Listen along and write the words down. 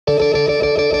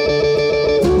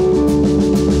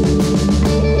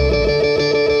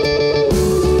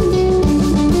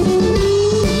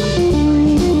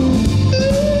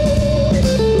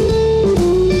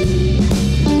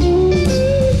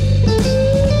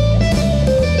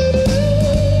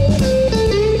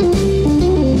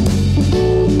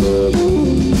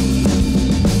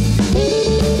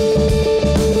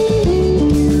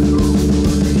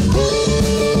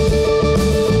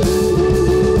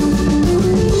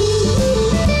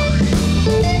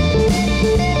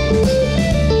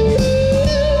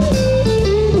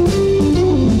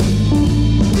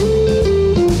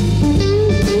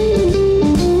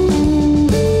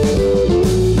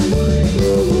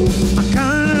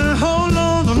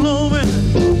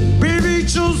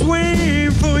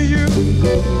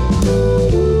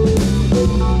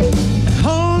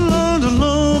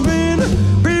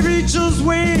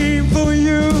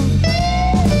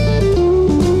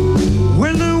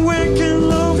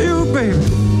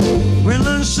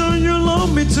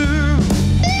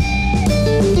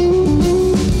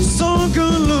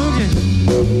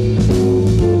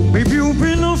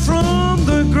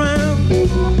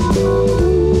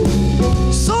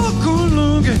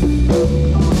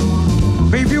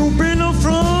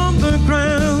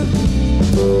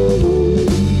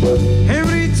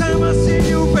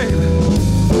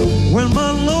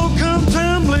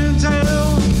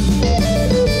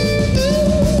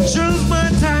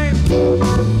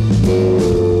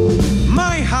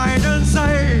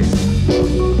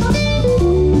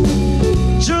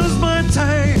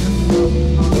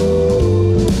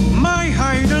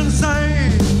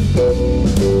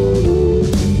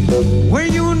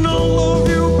When you know love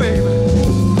you,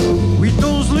 baby, with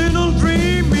those little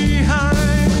dreams behind.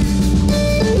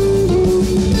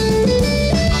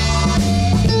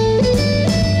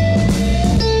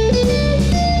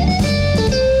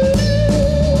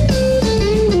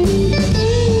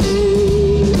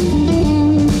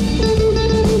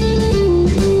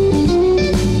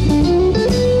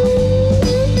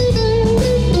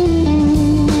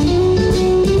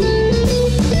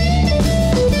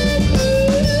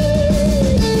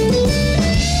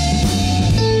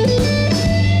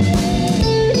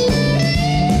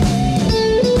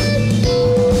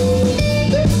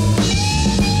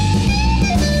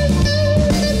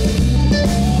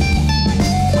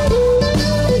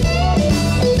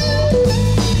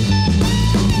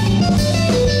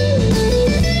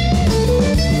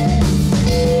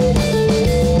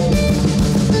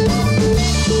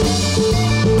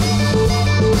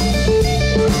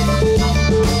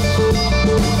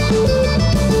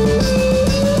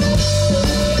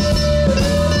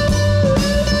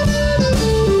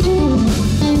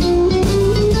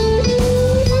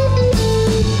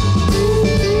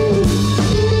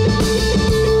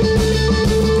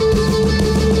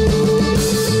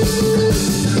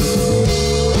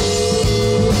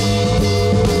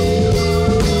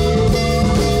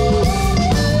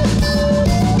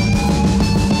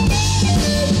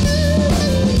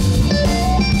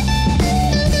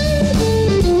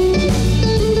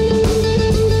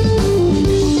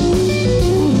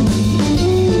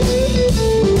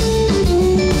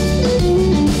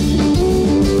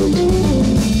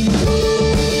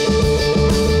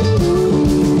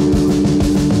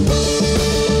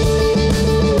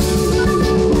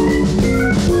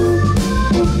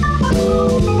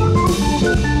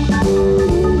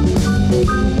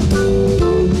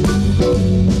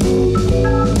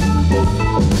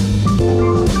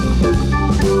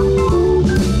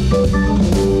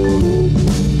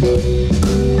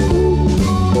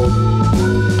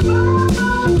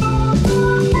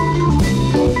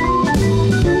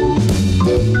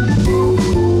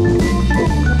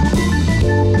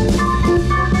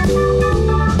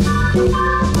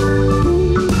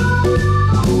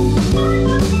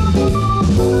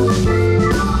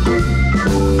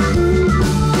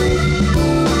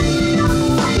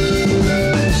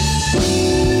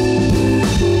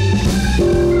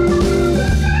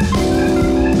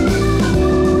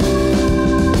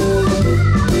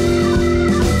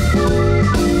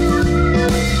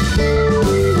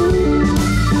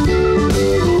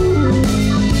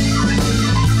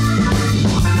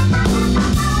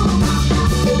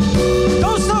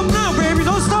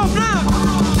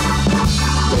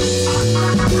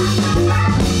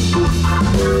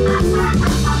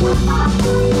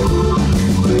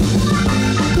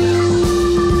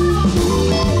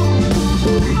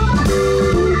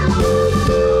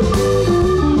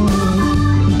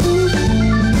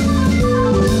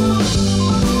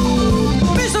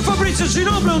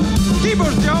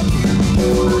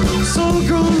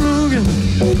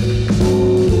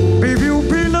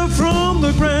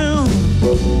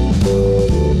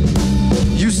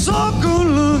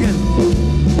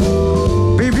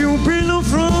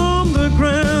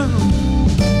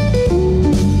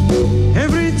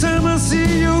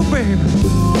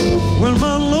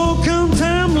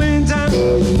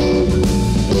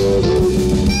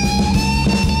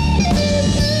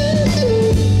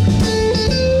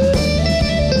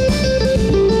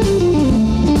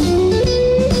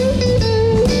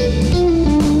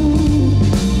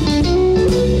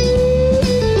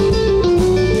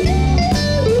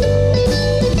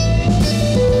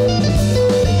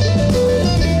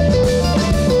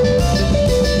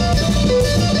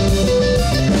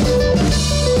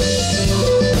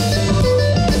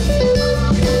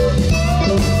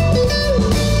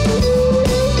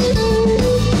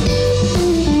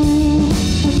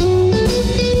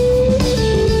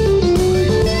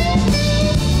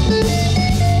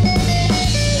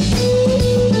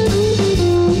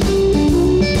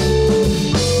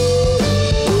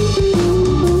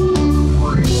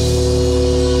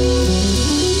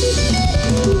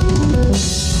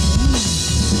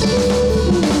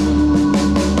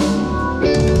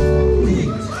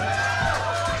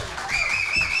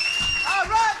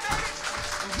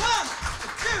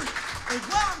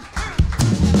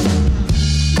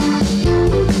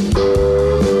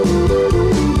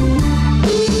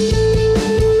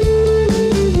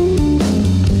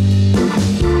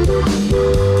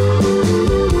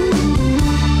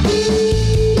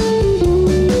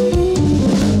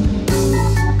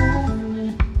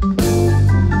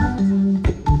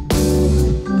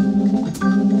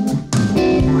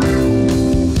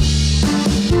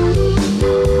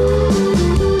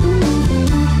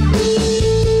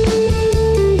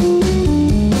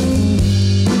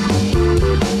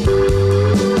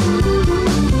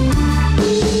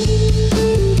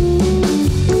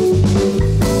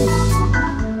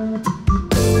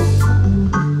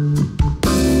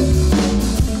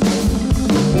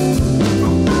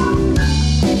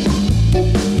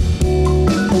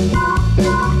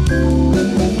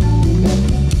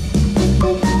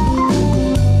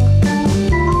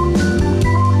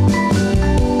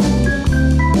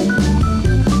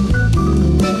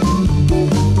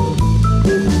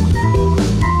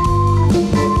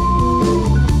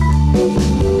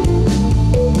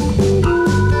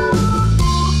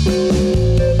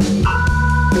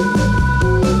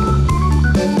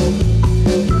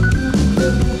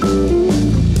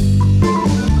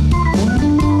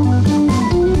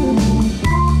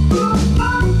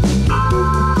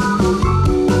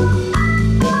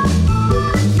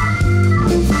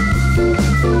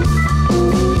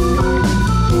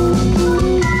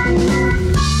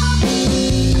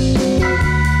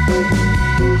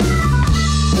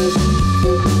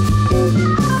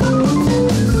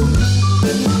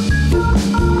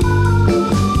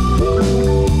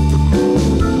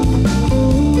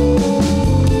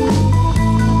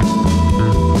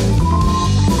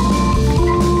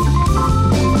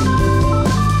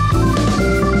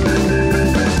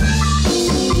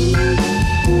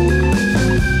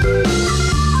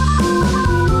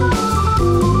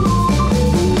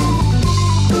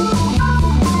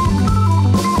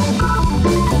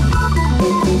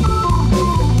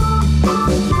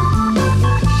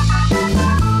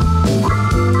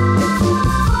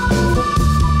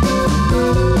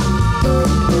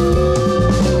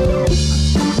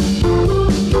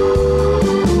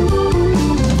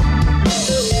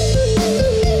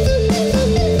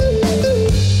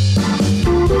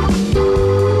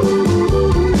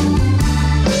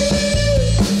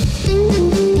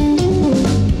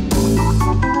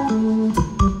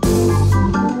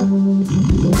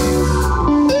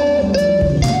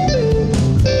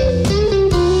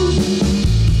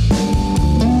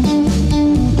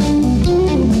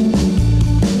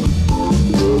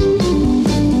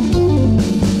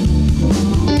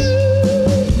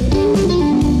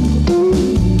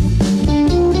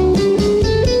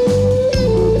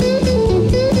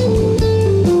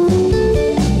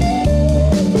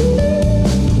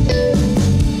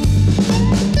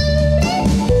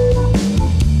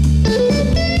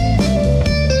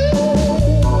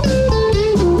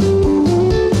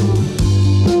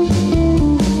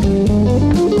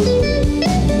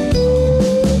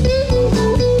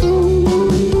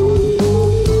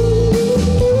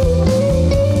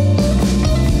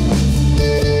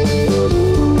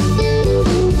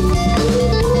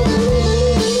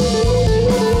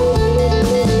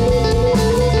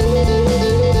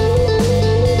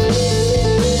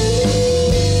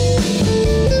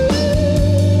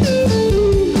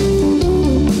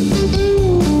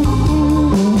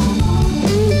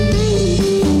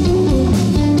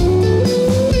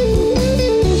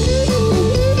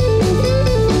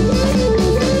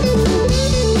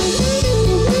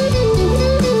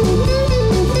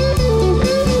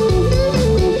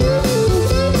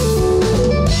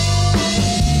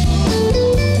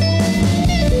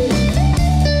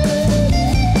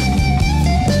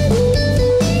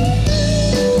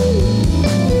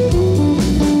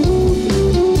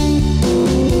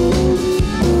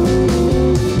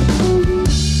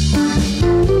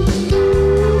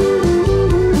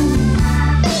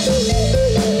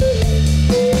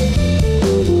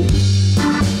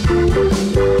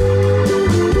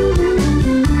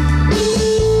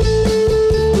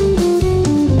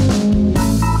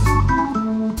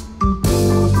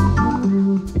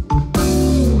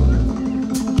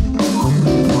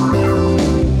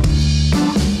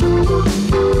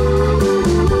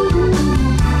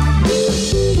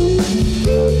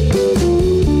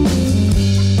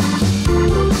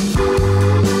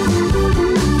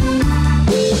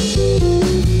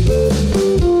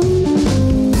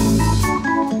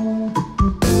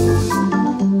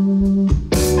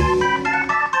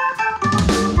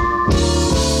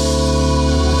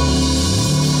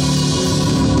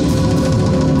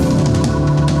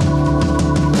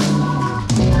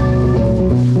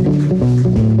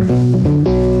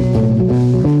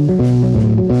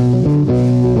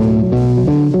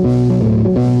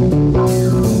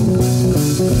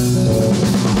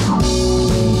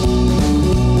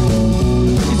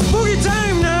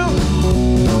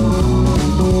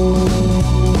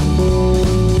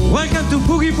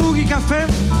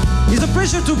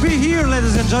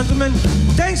 gentlemen.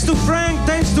 Thanks to Frank,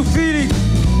 thanks to Philip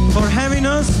for having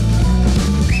us.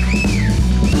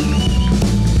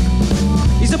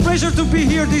 It's a pleasure to be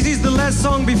here. This is the last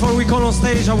song before we call on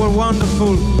stage our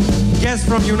wonderful guest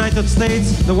from United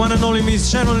States, the one and only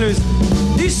Miss Sharon Lewis.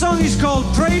 This song is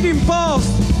called Trading Post,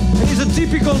 and it's a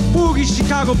typical boogie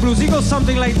Chicago blues. It goes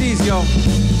something like this, yo.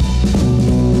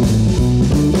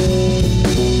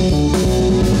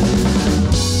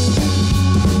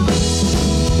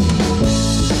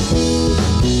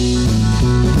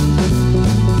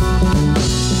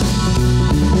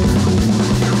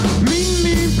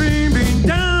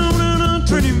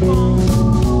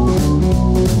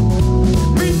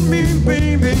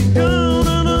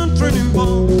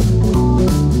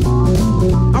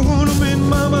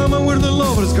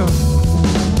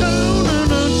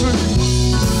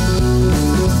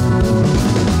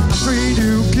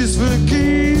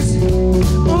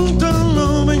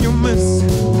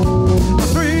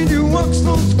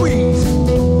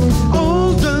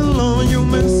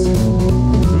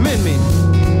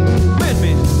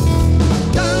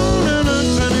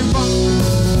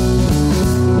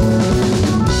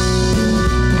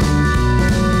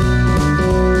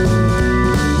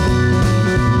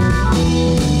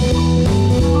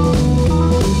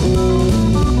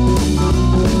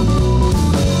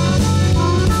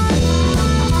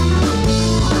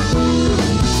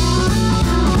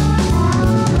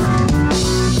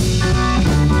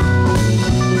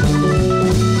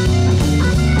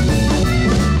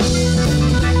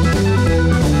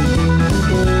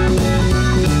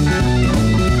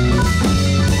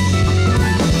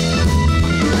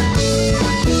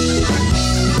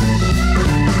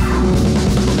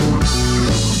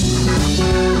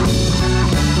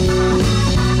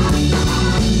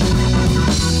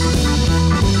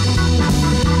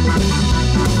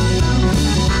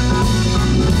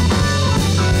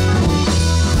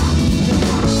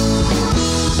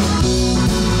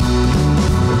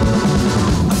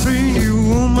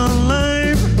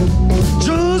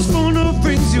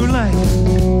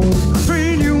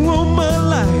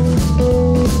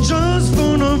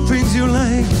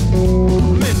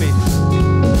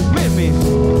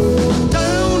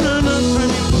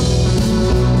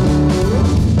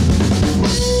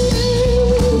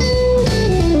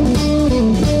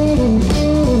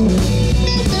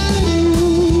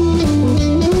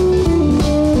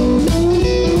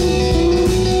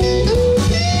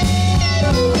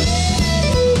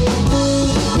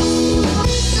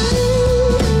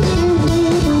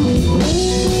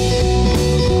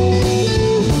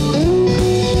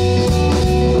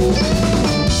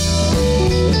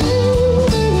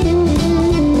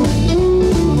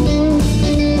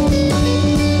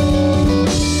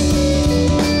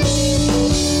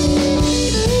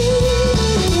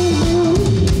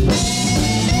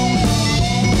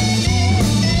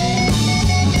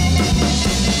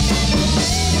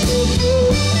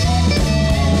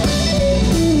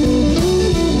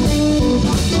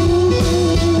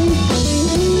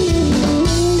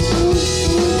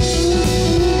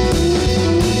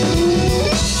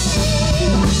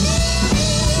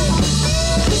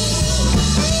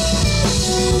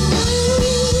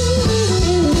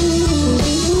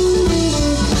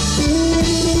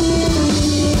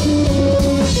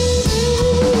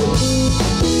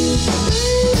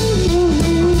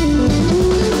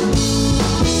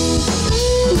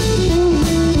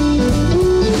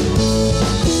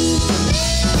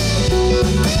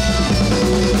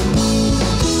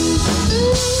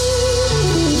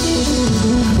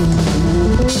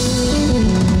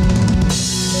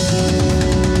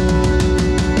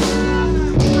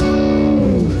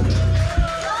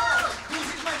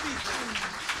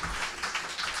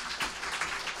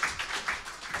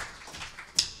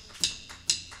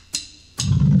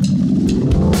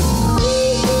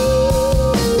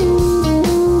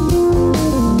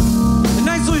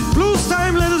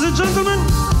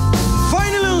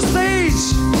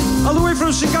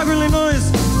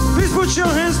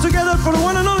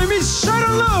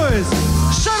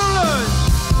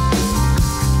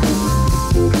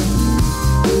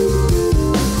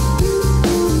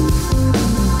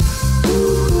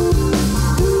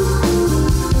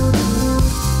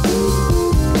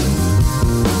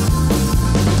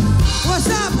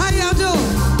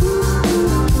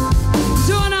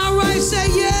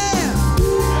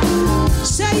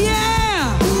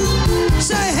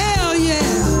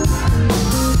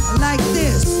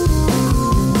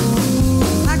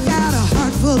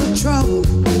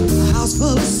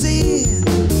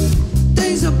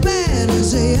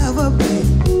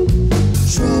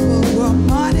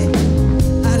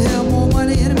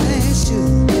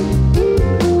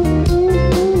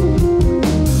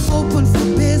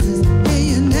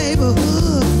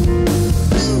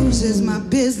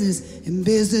 business, and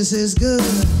business is good.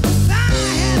 If I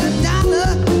had $1,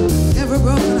 every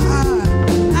broken heart,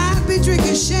 I'd be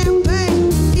drinking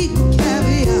champagne, eating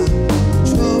caviar.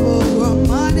 Trouble or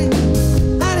money,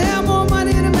 I'd have more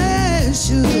money than a man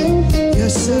should.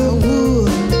 Yes, I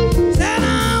would. Said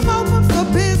I'm open for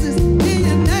business in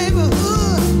your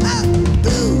neighborhood.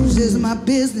 Blues is my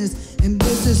business, and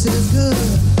business is good.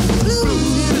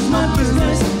 Blues is my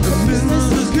business, and business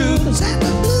is good. Said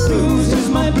the blues is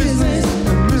my business,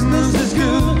 and business is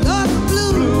good. Lord, the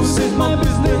blues is my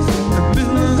business, and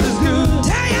business is good.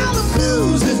 Tell y'all the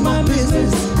blues is my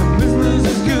business, and business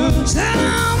is good. Said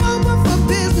I'm open for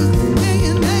business in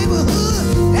your neighborhood.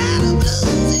 And the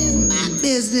blues is my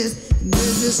business, and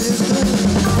business is good.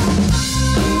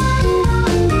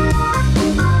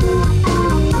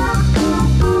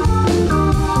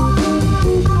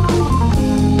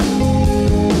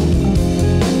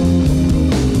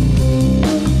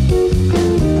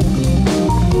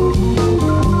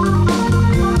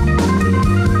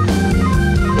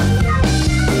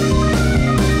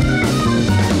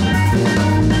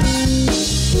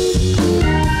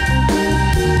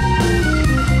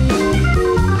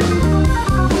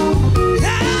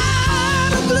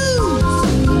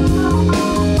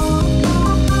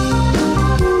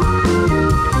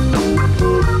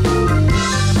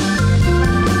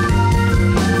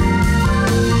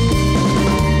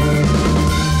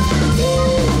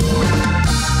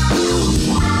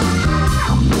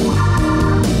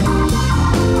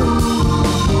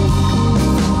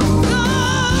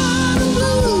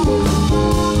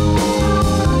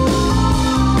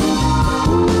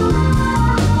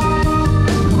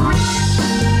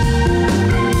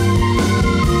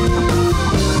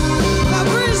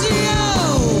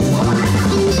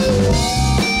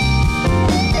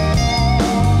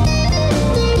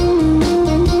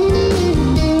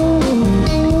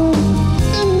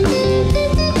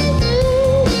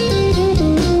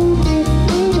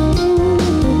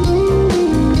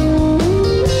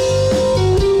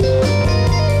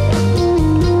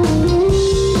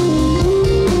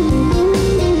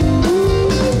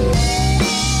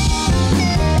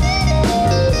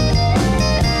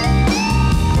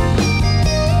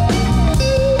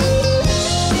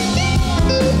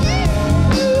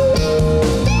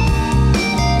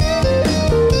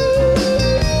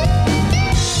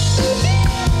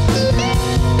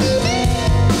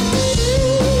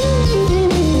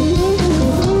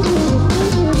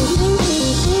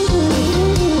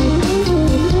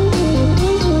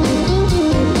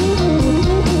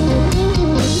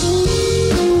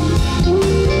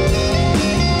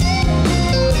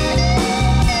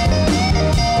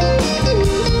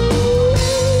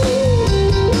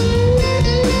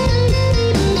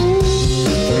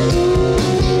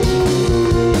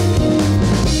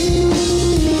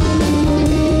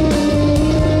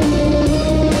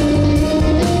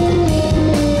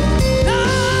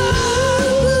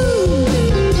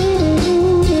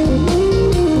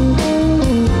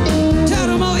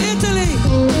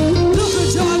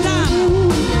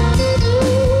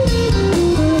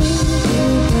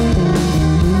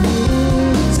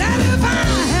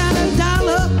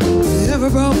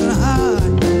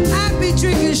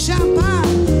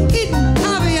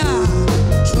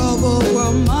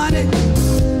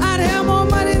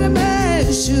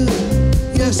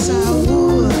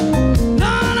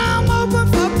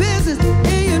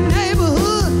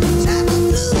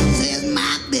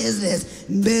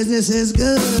 Business is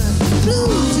good.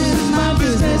 Blues is my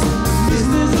business.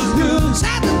 Business is good.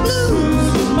 Shout the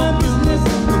blues is my business.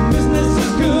 Business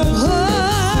is good.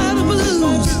 Oh, the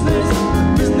blues.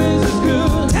 Business is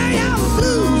good. Tell y'all the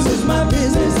blues is my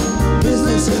business.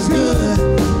 Business is good.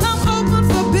 I'm open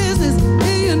for business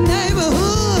in your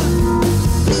neighborhood.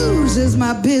 Blues is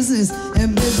my business,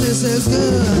 and business is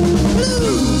good.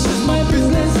 Blues is my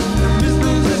business.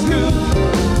 Business is good.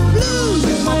 Blues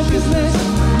is my business.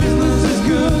 Business is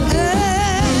good.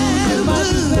 Hey, my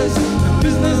business.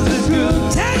 Business is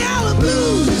good. Tell y'all the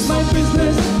blues is my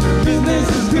business. Business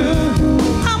is good.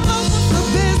 I'm open for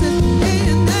business in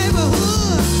your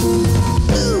neighborhood.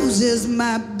 Blues is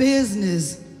my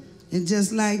business. And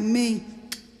just like me,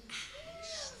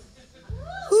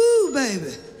 ooh,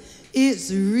 baby,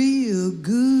 it's real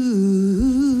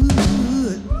good.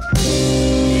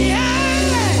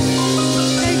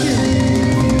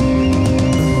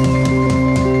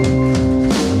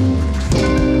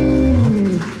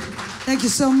 Thank you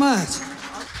so much.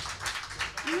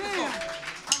 Yeah,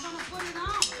 I'm gonna put it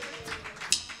on.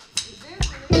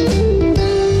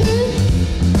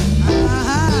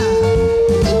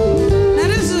 Now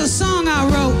this is a song I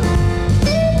wrote.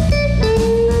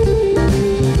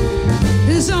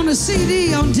 It's on the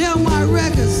CD on Delmar.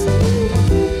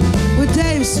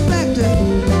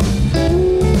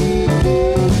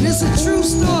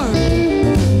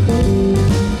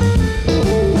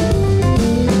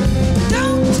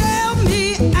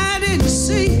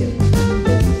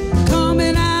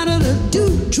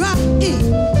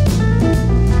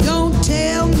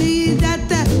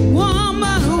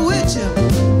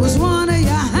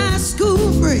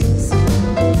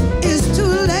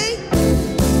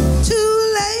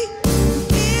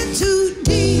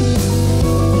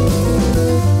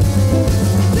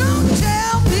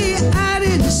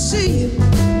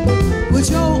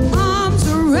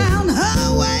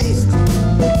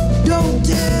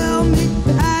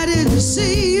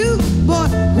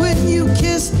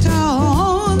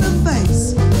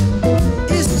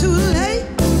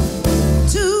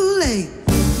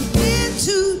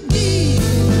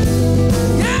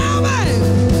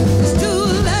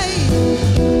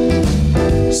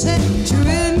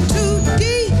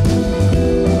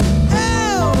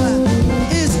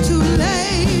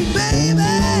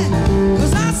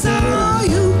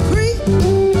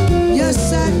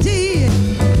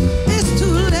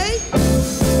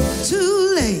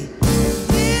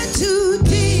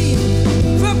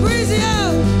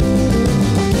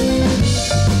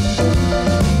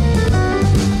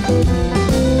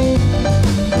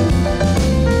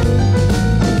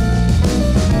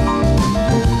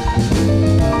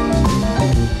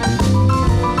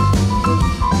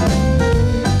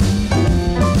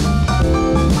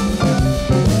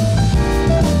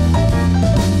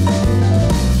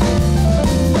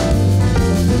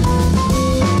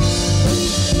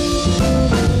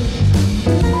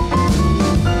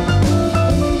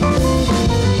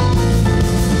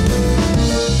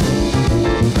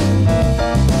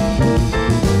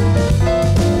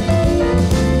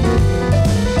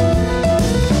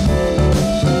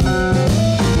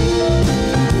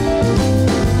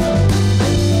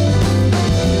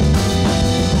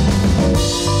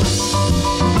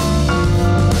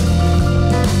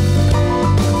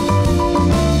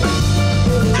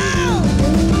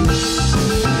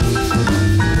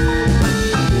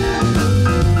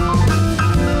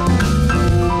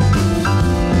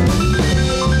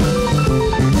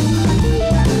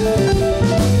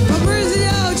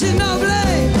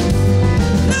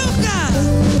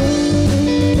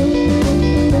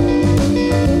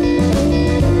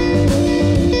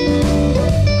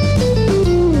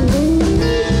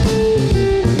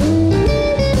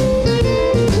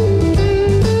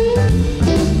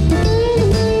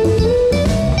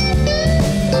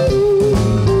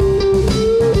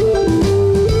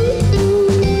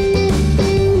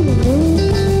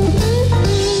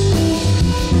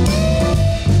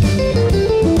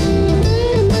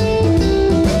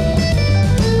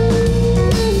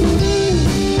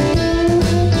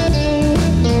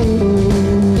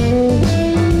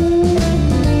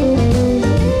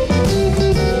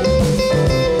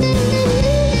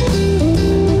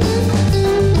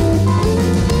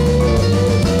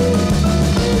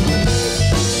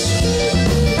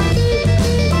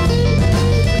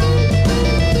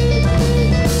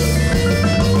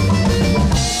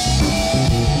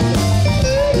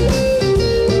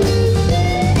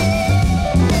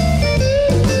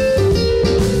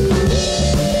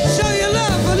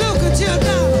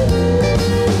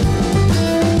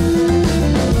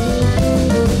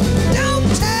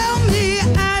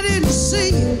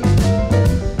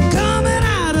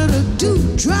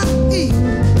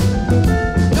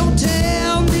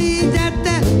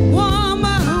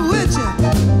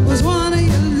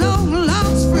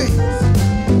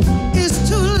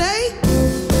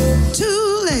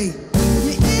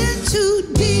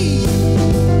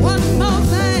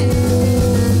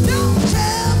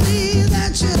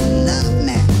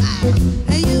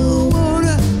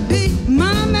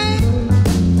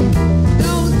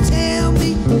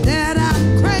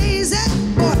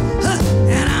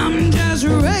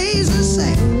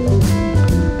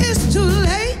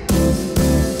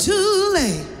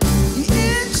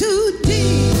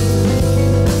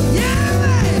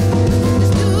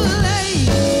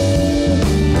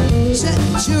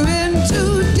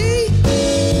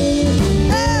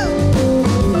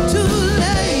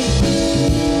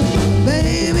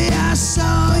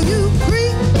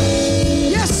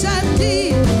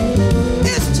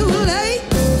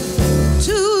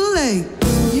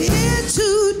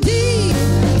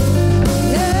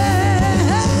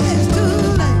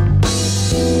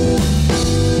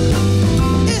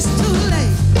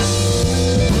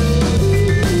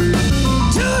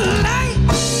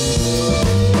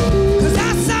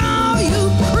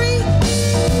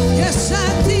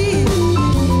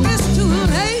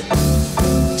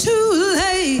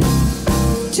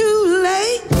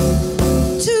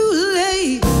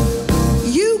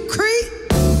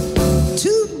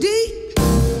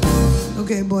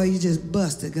 Okay, boy, you just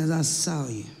busted because I saw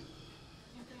you.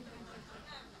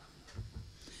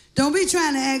 Don't be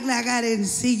trying to act like I didn't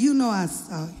see. You know I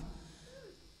saw you.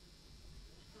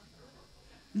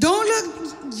 Don't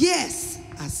look. Yes,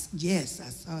 I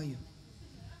saw you.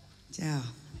 Ciao.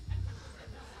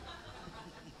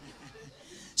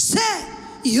 Set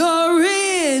you're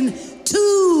in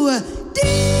too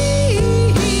deep.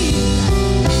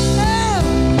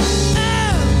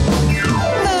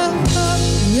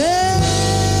 Yeah.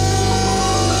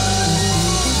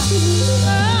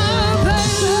 Oh,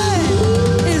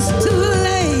 baby, it's too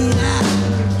late.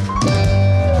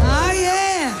 Oh,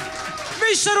 yeah.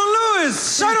 Miss Sharon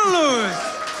Lewis. Sharon Lewis.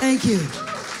 Thank you.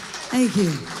 Thank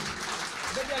you.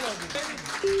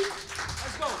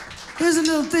 Here's a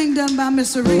little thing done by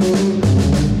Miss Aretha.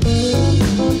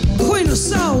 Queen of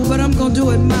Soul, but I'm gonna do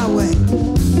it my way.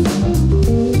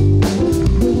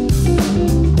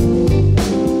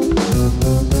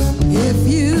 If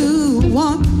you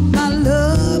want my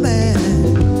love, and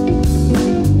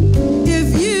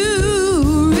if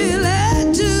you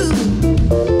really do,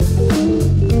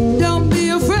 don't be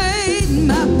afraid,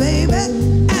 my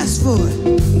baby, ask for it.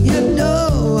 You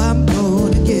know I'm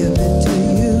gonna give it to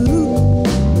you.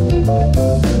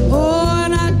 Oh,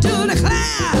 and I do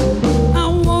declare I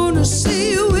wanna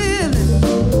see you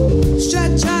willing.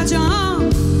 Stretch out your arm,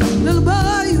 little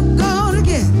boy, you gonna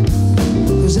get it.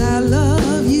 'Cause I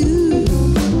love you.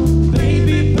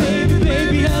 Baby, baby,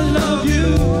 baby, I love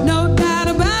you. No doubt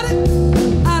about it,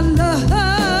 I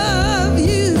love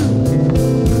you.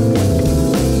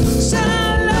 Said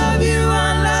I love you,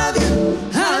 I love you,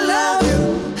 I love you,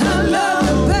 I love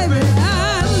you, baby,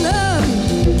 I love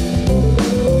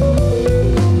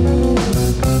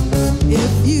you.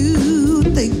 If you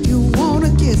think you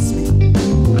wanna kiss me,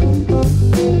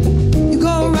 you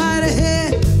go right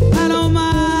ahead, I don't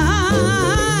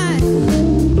mind.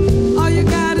 All you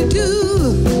gotta do,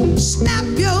 snap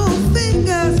your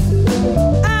fingers,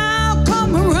 I'll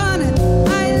come running.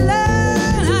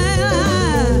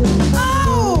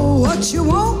 Oh, what you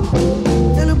want?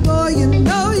 Little boy, you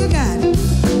know you got it.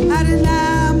 I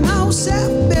deny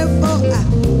myself before I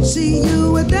see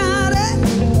you without it.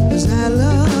 'Cause I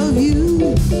love you.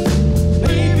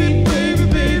 Baby, baby,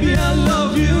 baby, I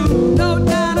love you. No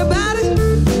doubt about it,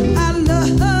 I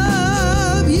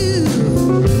love you.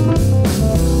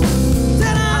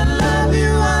 Said I love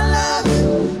you, I love you,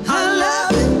 I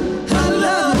love you, I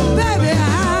love you, baby, I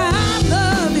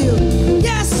love you.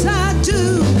 Yes, I do.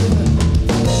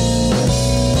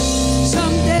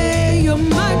 Someday you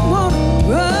might want to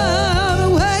run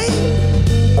away,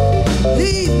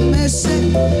 leave me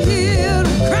sitting here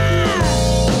to cry.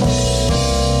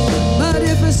 But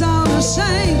if it's all the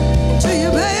same to you,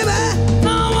 baby, I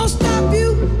won't stop you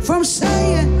from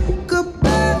saying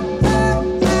goodbye.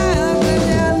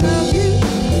 Baby, I love you,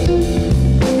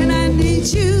 and I need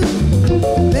you.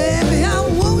 Baby, I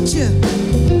want you.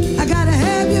 I gotta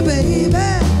have you, baby.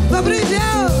 Fabrizio.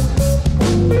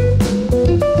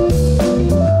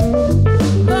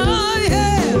 Oh,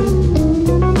 yeah.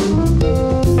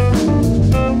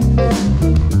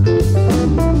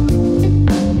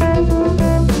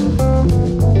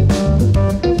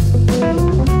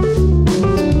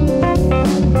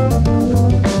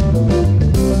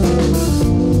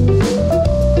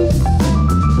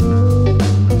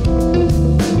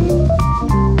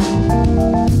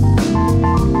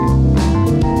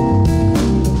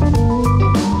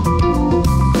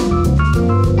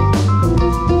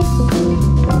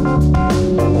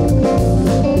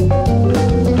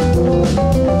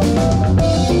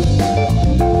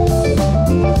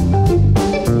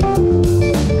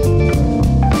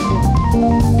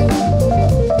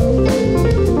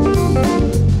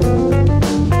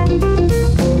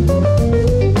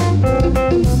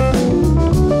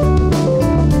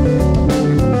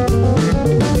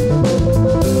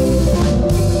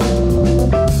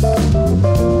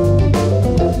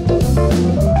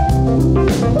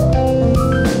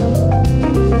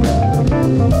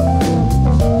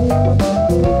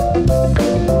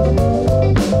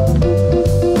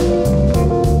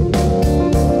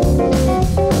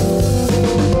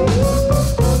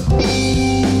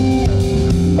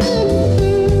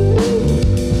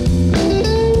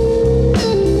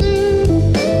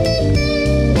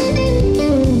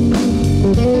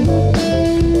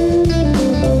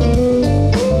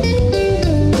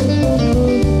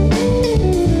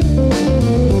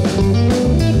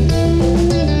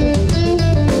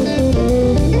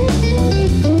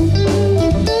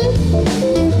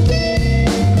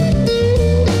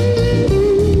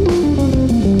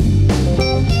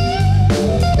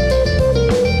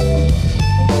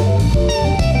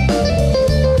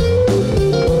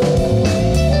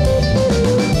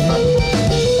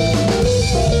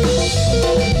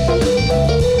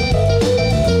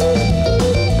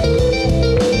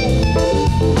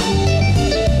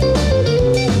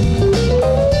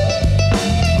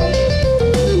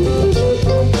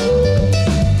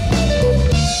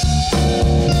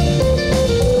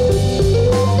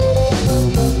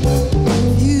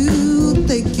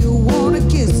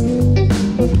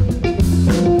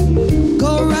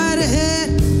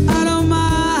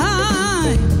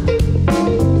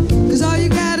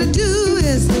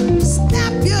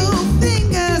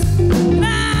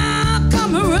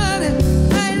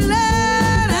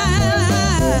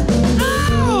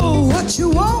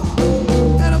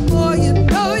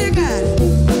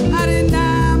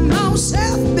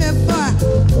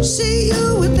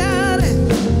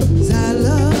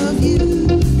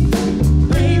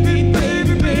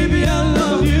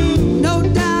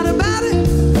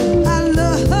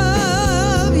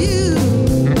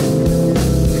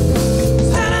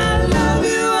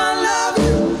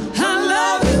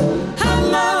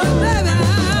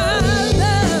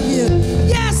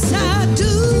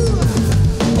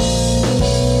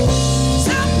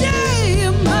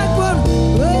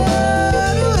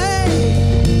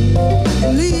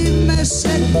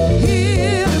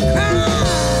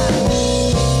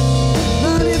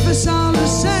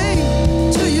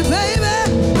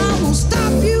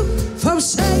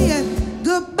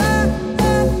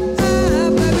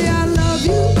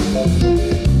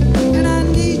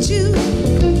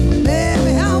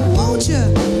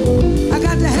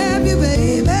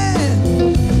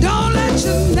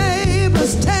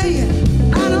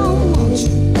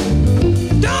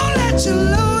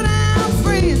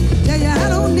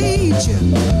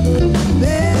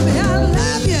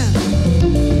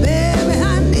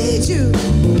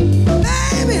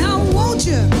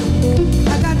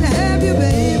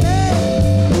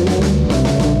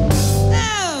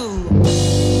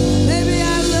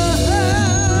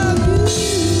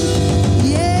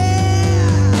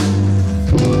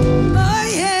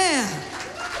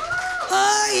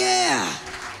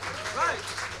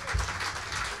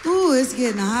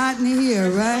 getting hot in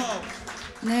here, right?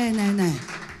 Nah.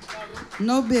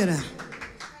 No bitter.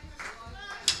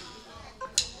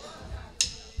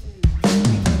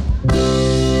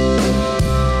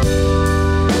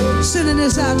 Sending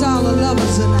this out to all the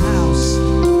lovers in the house.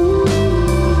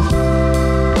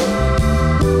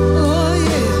 Oh,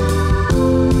 yeah.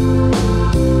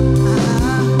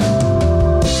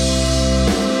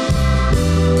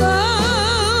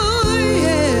 Oh,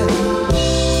 yeah.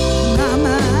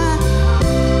 Mama.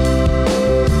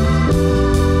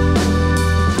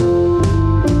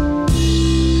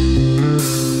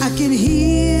 I can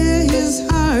hear his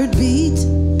heartbeat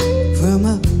from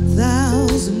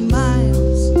 1,000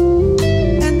 miles,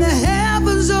 and the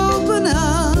heavens open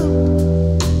up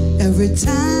every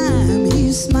time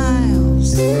he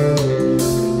smiles.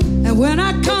 And when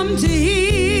I come to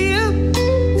him,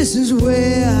 this is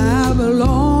where I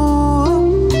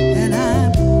belong, and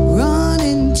I'm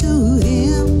running to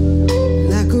him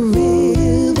like a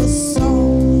river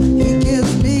song. He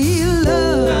gives me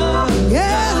love,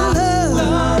 yeah,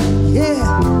 love,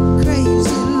 yeah,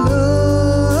 crazy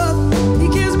love. He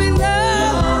gives me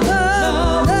love,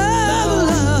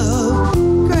 love,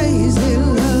 crazy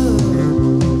love.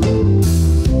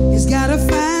 He's got a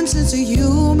fine sense of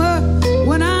humor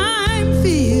when I'm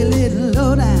feeling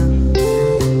low down.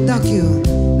 Thank you.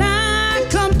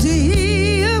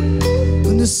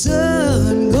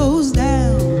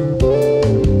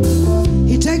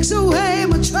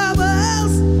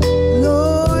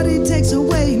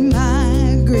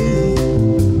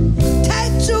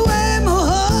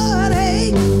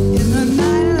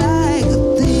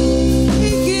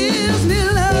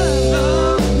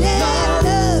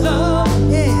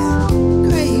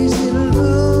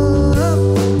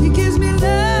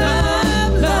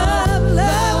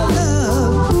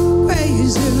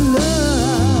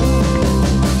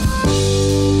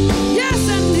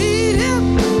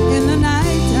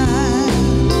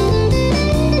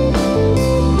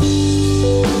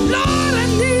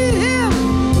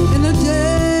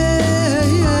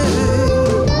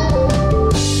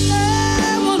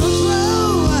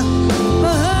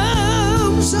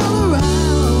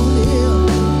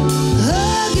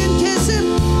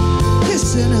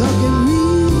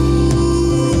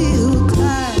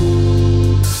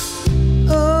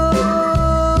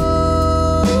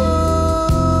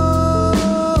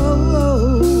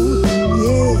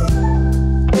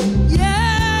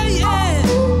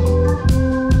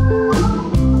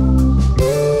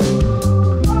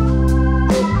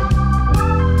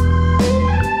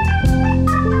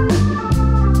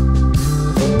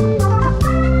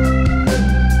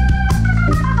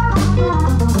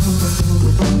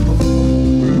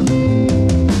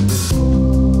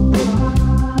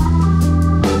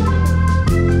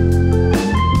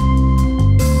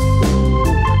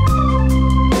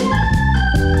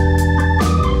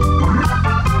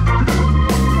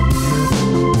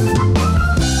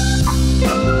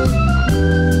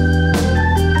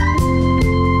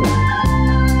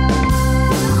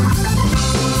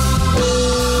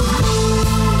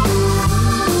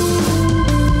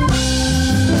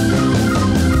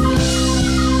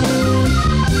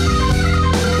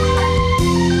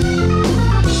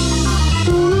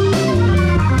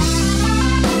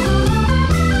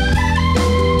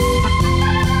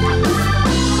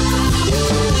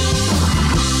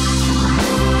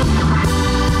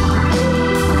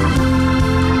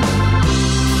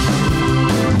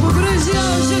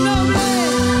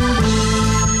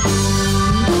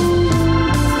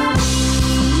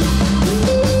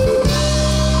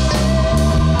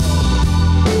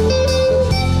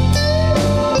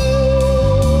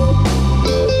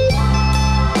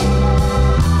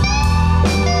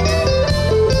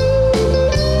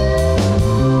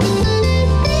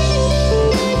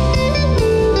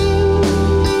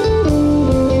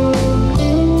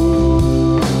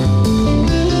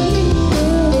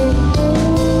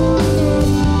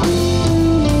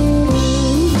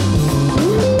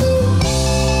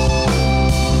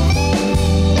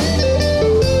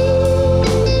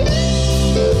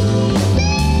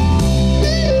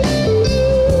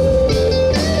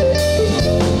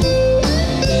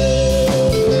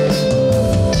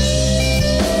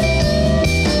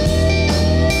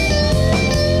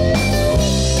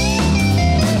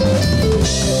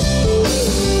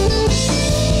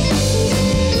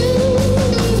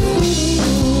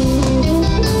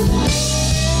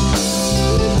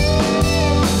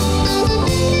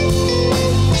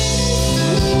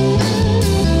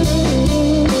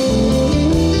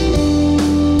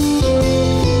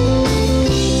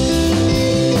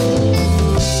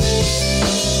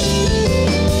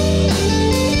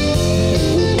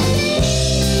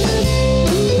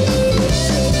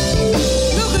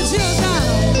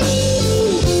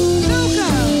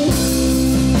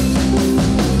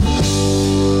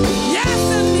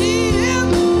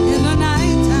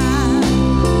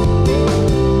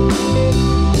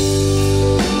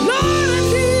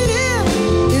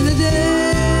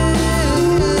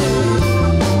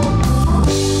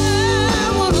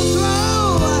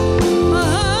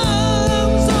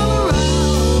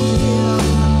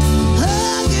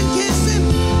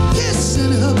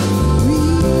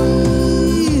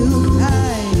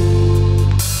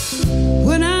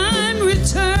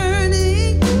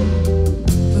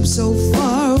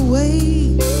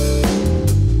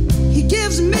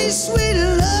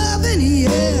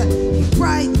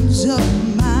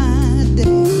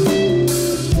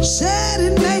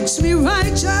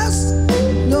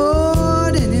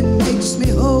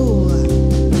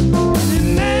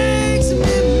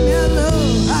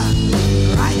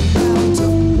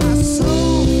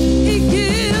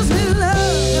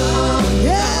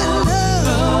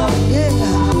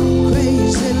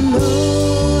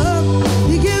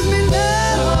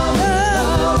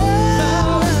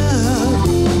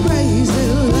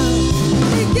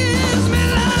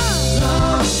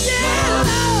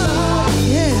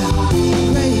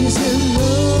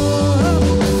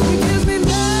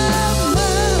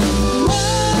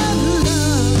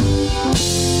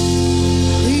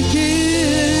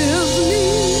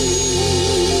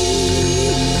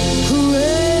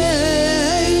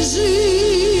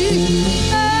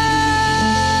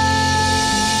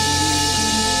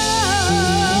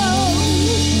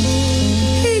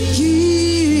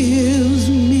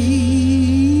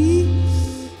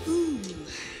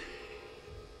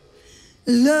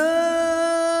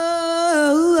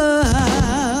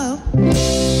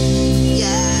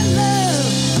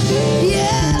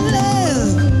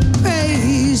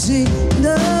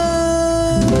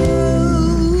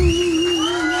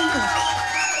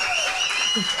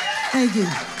 Boogie.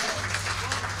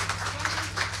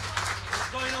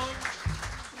 What's going on?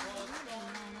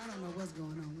 I don't know what's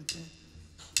going on with that.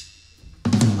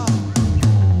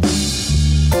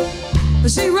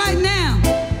 But see, right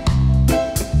now,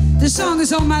 this song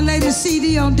is on my latest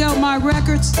CD on Delmar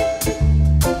Records.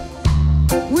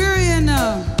 We're in,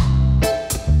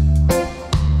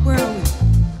 where are we?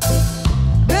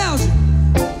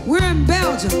 Belgium. We're in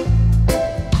Belgium.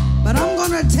 But I'm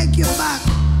gonna take you back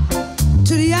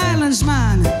to the islands,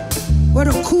 man, where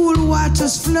the cool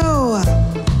waters flow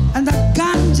and the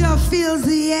ganja fills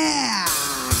the air.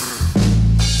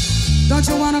 Don't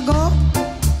you wanna go?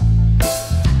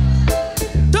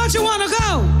 Don't you wanna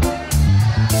go?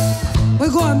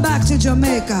 We're going back to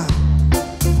Jamaica.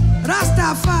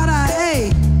 Rastafari,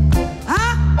 hey,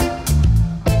 huh?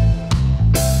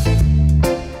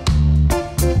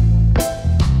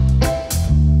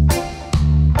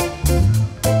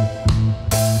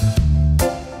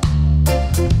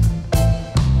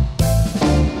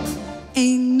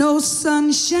 Ain't no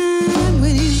sunshine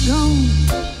when he's gone.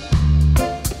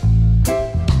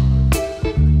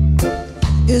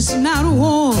 It's not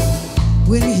warm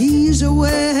when he's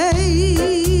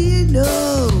away,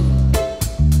 no.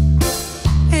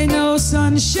 Ain't no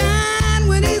sunshine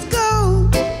when he's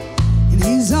gone, and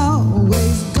he's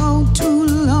always gone too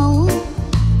long.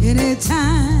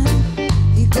 Anytime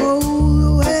he goes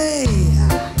away,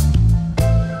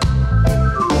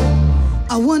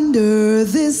 I wonder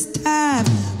this time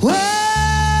where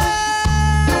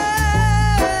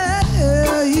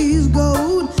he's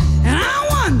gone, and I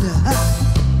wonder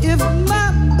if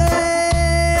my man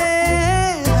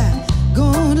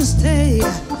gonna stay.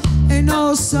 Ain't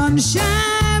no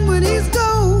sunshine when he's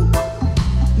gone.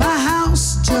 My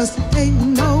house just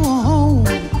ain't no home.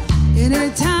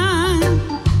 Anytime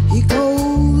he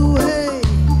goes away.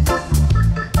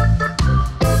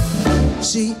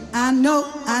 See, I know.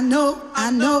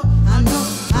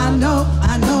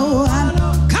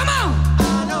 Come on!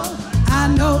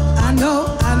 I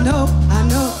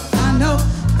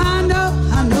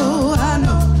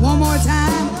know. One more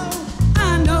time.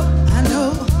 I know.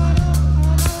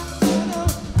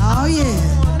 Oh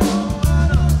yeah.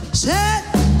 Said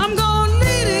I'm gonna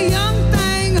leave a young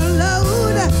thing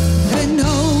alone. Ain't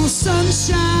no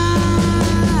sunshine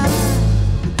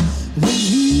when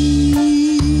he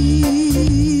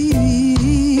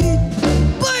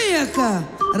Booyaka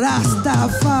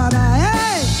Rastafari.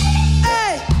 Hey,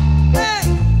 hey, hey,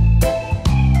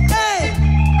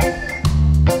 hey.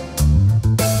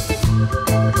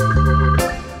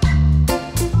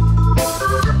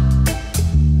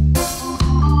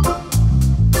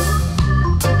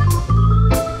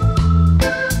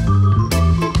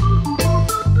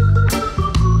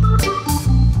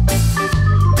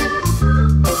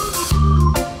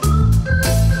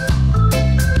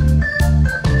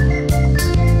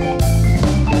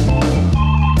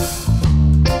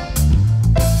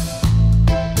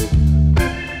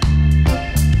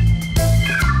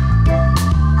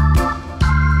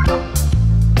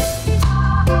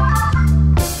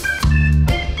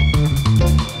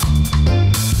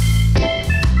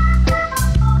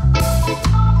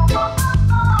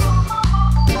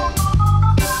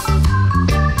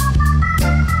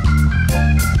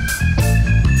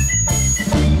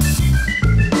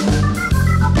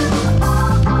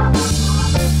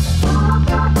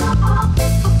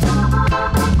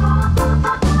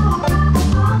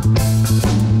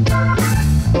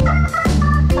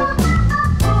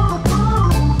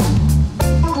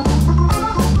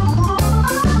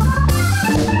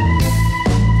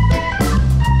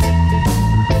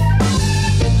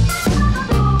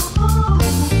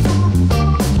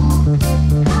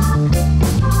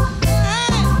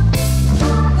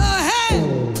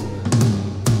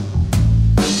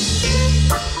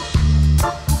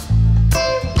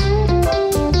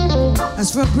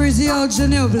 That's for Brazil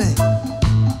Ginobili.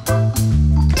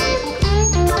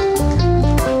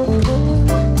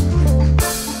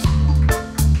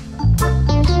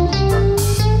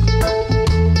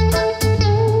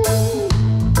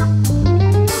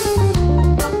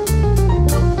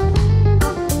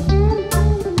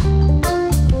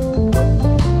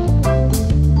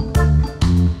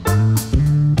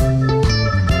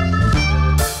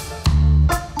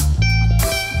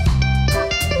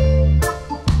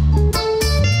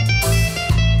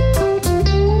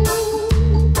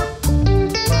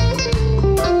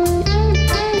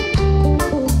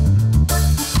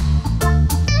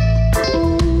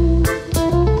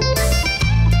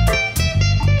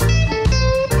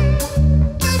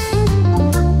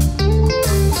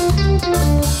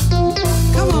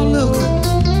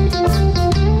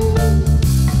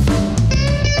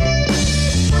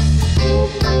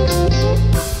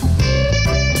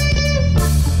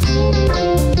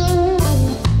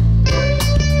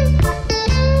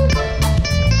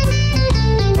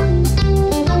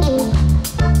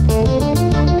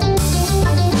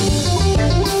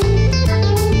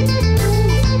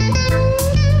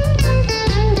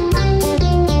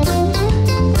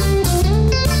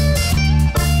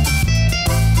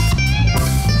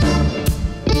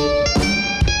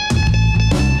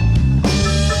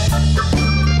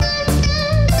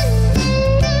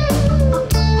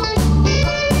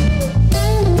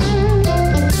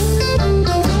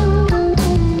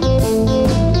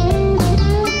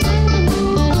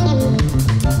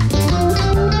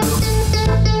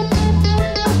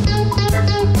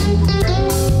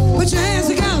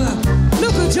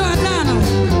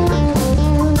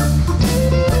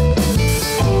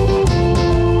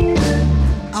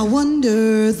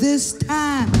 this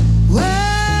time. Well,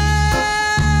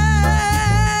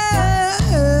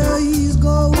 he's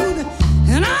gold,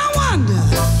 and I wonder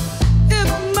if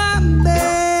my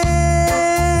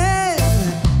baby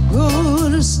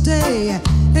gonna stay.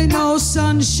 Ain't no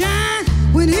sunshine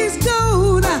when he's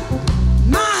gone.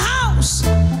 My house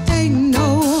ain't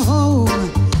no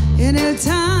home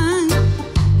anytime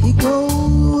he goes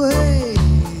away.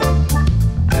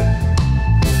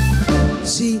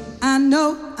 See, I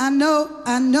know.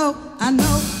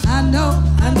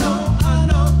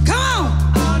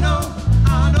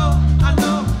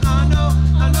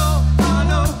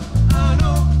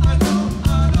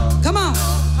 Come on.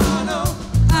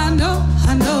 I know.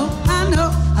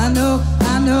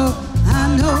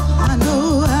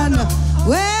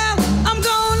 Well, I'm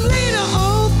gonna leave the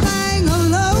old thing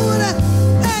alone.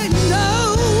 Ain't no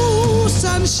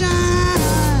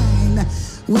sunshine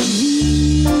when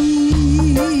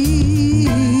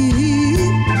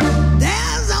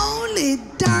there's only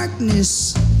darkness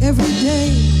every day.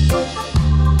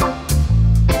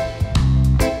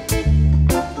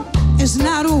 It's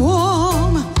not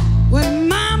warm when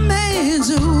my man's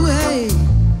away.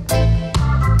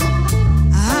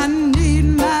 I need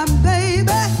my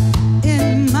baby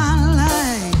in my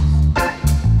life.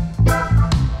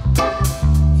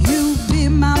 You be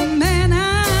my man,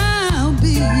 I'll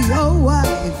be your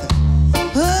wife.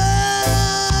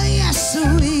 Oh, yes, I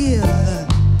will.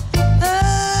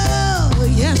 Oh,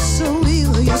 yes, I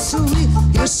will. Yes, I will.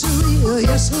 Yes, I will.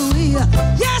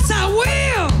 Yes, I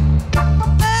will.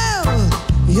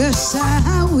 Yes, I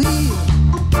will.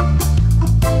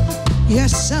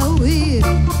 Yes, I will. Yes, I will.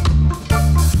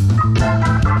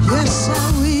 Yes, I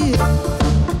will.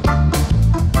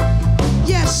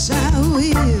 Yes, I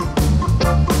will.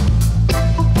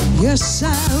 Yes, I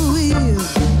will.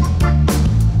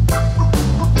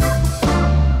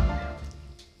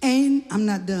 I'm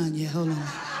not done yet. Hold on.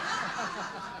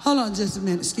 Hold on just a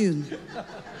minute. Excuse me.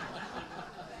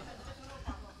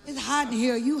 It's hot in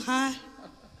here. Are you hot?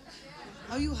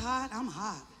 Are you hot? I'm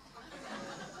hot.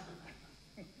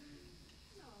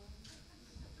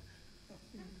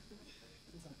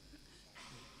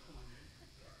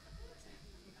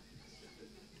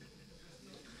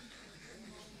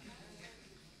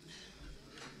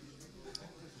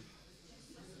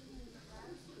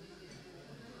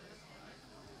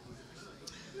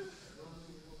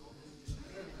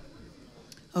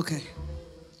 Okay.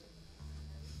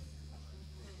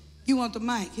 You want the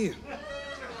mic? Here.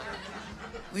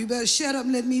 Well, you better shut up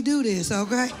and let me do this,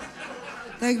 okay?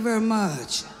 Thank you very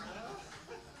much.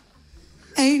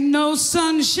 Ain't no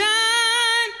sunshine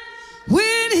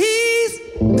when he's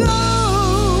gone.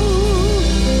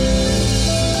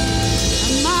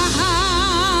 My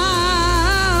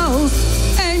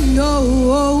house ain't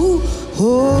no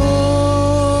home.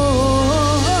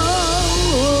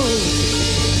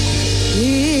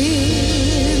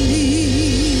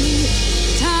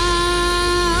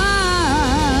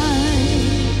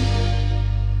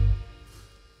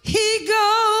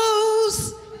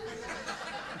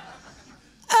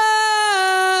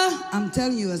 I'm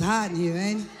telling you, it's hot in here,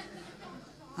 ain't it?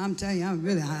 I'm telling you, I'm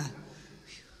really hot.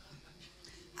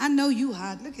 I know you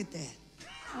hot. Look at that.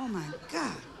 Oh, my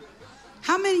God.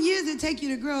 How many years did it take you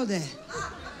to grow that?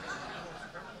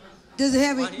 Does it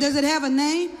have a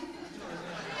name?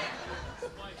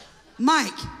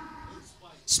 Mike.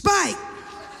 Spike.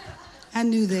 I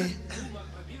knew that.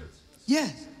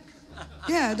 Yes.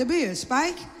 Yeah, the beard.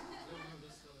 Spike.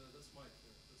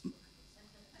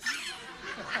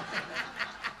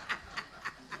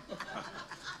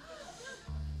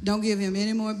 Don't give him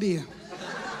any more beer.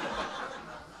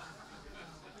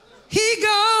 He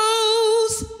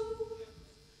goes.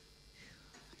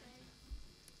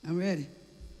 I'm ready.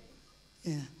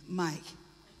 Yeah, Mike.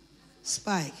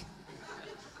 Spike.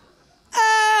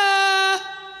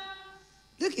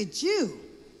 Look at you.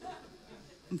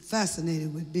 I'm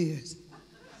fascinated with beers.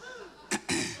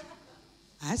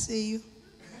 I see you.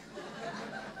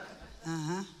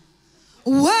 Uh-huh.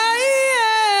 Way.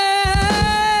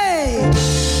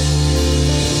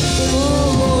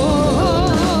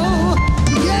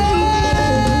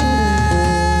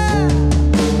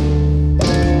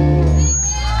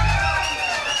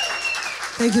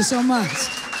 Thank you so much.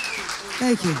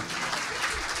 Thank you.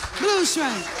 Blues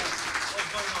Train.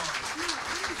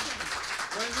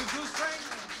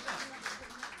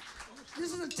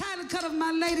 This is the title cut of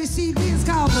my latest CD. It's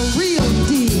called The Real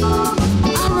Deal.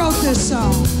 I wrote this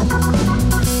song.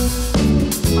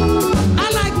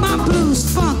 I like my blues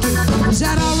funky. Is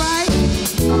that all right?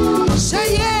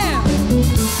 Say yeah.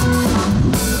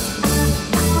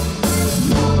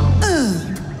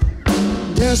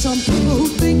 There are some people who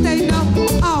think they know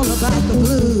all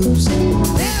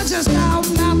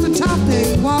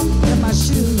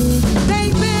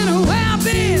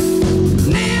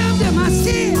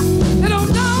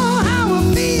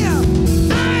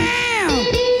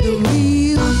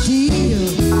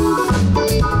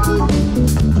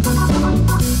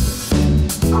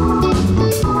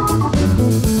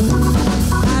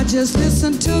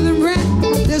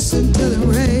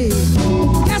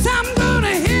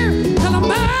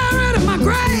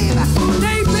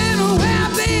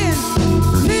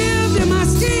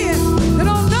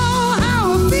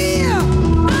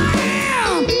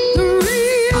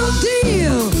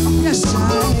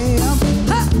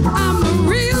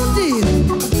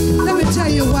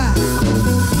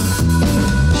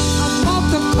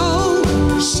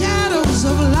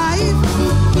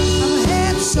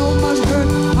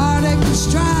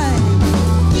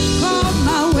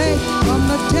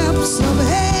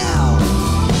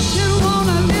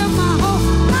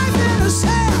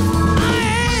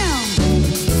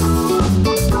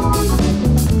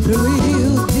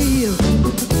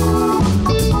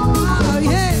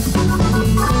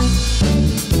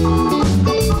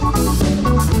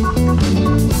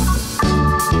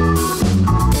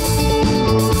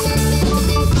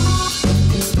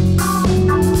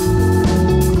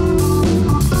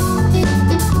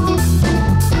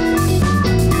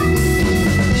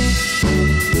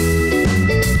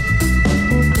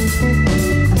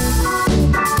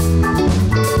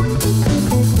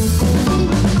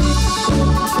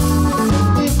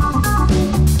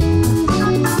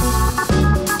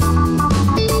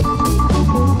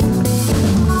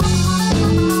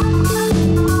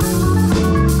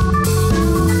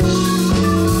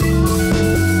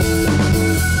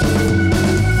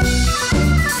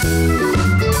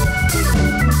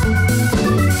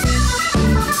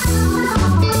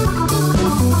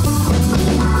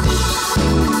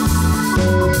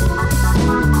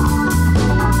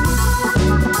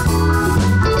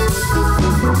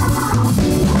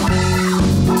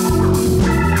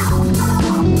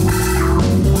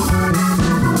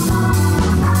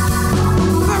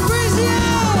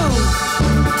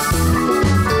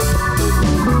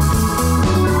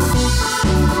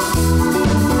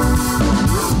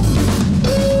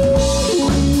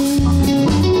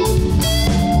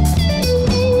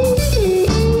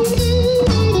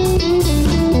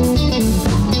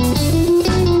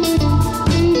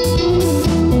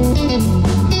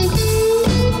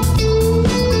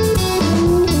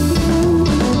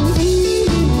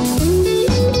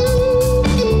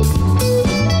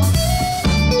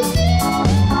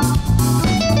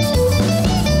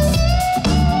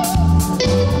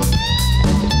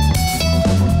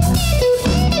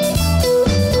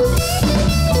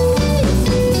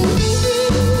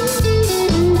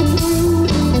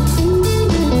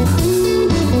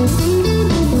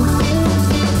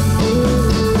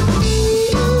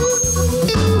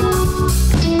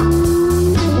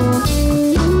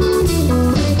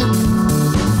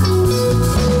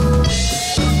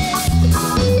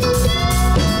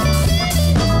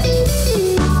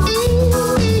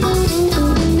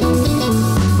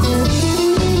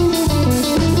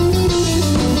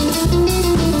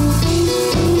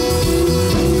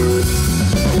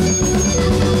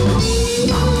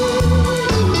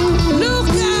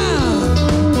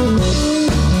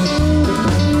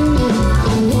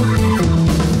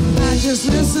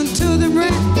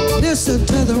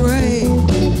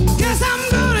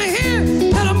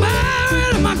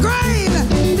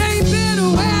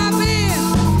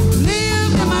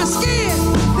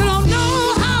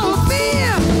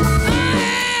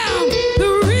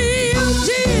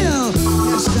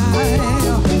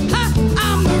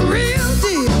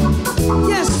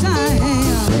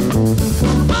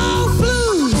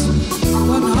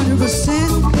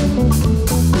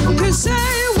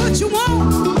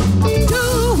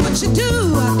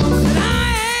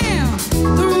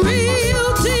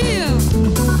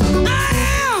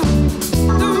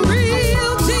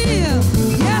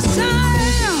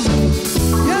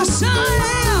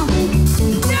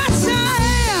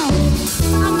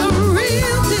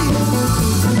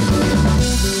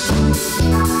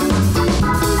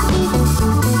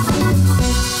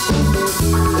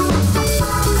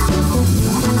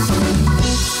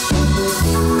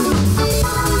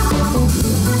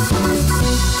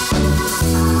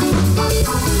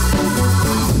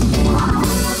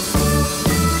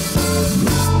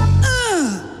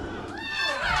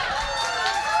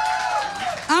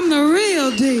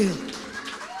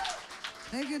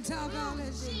and talk all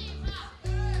that shit.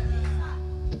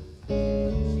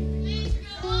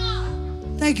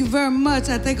 Thank you very much.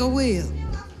 I think I will.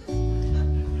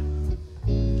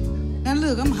 Now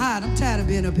look, I'm hot. I'm tired of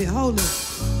being up here. Hold it.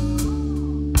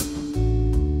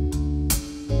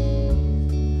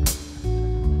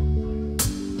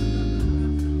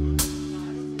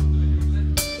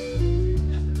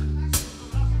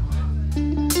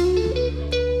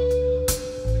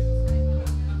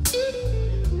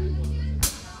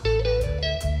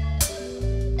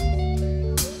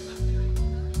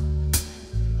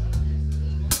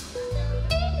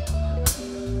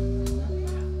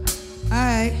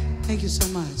 Thank you so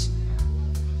much.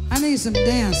 I need some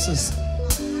dancers.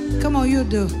 Come on, you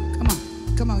do. Come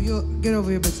on. Come on, you get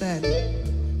over here beside me.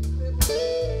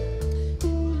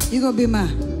 You're gonna be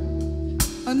my.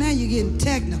 Oh, now you're getting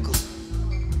technical.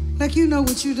 Like you know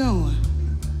what you're doing.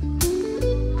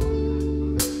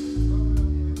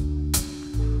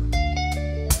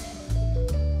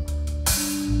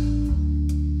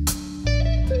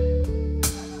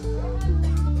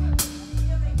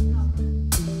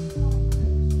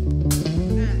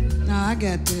 I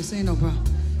got this, ain't no problem.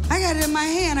 I got it in my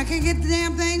hand. I can't get the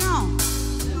damn thing on.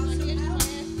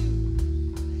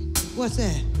 What's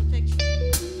that? Protection.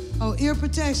 Oh, ear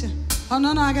protection. Oh,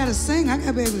 no, I gotta sing. I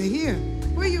gotta be able to hear.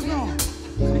 Where you going?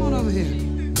 Come on over here.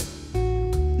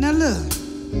 Now look.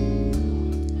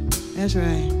 That's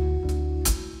right.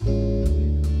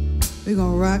 We're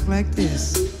gonna rock like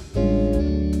this.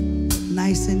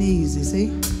 Nice and easy,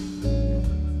 see?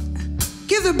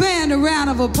 Give the band a round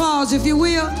of applause, if you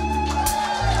will.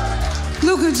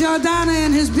 Luca Giordano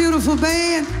and his beautiful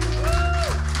band.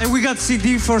 And we got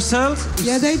CD for sale?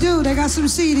 Yeah, they do. They got some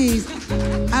CDs.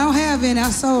 I don't have any. I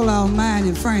sold all mine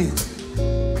in France.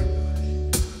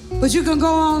 But you can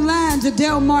go online to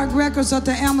Delmark Records or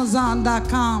to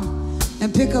Amazon.com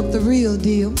and pick up the real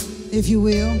deal, if you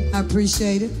will. I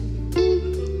appreciate it.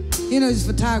 You know, these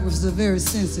photographers are very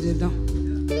sensitive,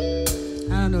 don't they?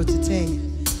 I don't know what to tell you.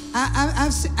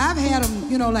 I've had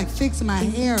them, you know, like fix my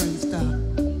hair and stuff.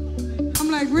 I'm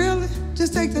like, really?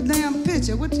 Just take the damn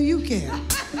picture. What do you care?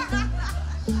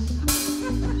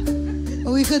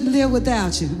 Well, we couldn't live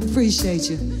without you. Appreciate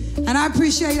you. And I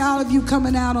appreciate all of you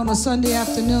coming out on a Sunday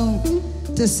afternoon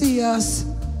to see us.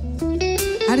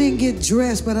 I didn't get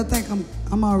dressed, but I think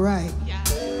I'm all right.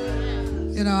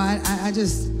 You know, I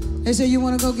just, they said, you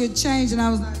want to go get changed? And I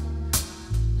was like,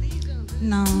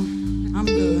 no, I'm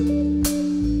good.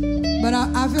 But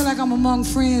I feel like I'm among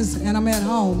friends and I'm at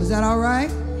home. Is that all right?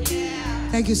 Yeah.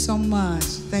 Thank you so much.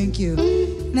 Thank you.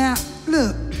 Now,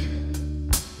 look.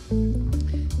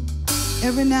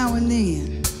 Every now and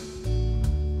then,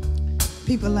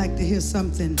 people like to hear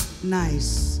something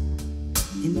nice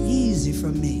and easy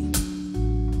from me.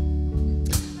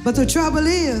 But the trouble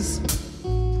is,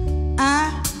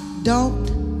 I don't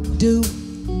do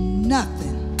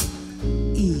nothing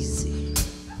easy.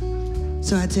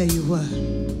 So I tell you what.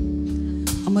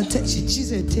 I'm gonna take, she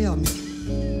said, tell me.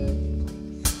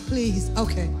 Please,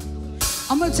 okay.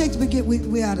 I'm gonna take the beginning,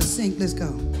 we out of sync, let's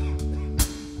go.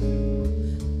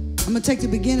 I'm gonna take the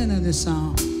beginning of this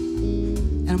song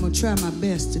and I'm gonna try my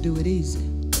best to do it easy.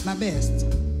 My best.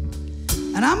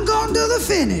 And I'm gonna do the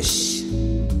finish.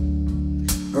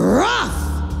 Rough.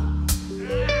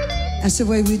 That's the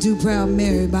way we do Proud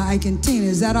Mary by Ike and Tina.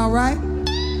 Is that all right?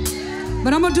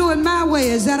 But I'm gonna do it my way.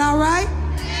 Is that all right?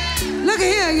 Look at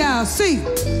here, y'all. See,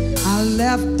 I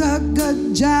left a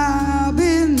good job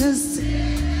in this.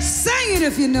 Sing it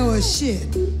if you know a shit.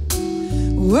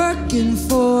 Working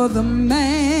for the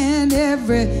man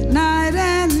every night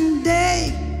and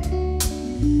day.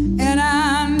 And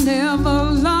I never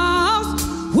lost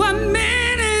 1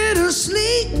 minute of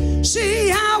sleep.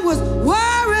 See, I was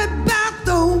worried about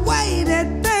the way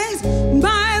that things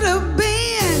might have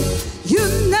been. You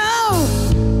know,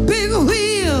 big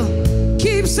wheel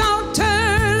keeps on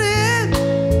turning.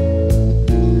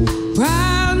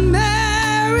 Proud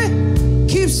Mary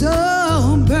keeps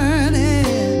on burning.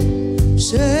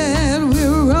 Said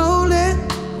we're rolling,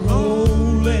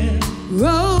 rolling,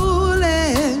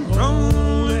 rolling,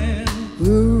 rolling.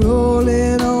 We're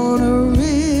rolling on a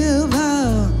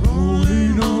river,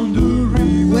 rolling on the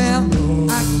river. Well,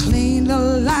 I cleaned a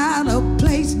lot of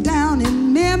plates down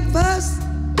in Memphis,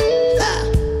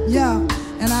 yeah,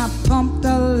 and I pumped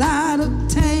a lot of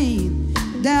tane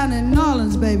down in New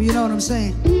Orleans, baby. You know what I'm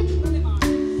saying?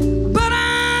 But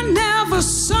I never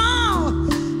saw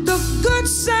the good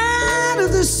side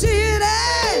of the city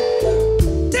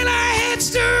till I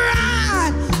hitched a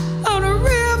ride on a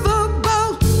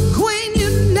riverboat. Queen, you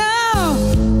know,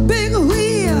 big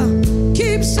wheel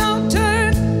keeps on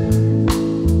turning.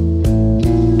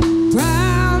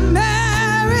 Proud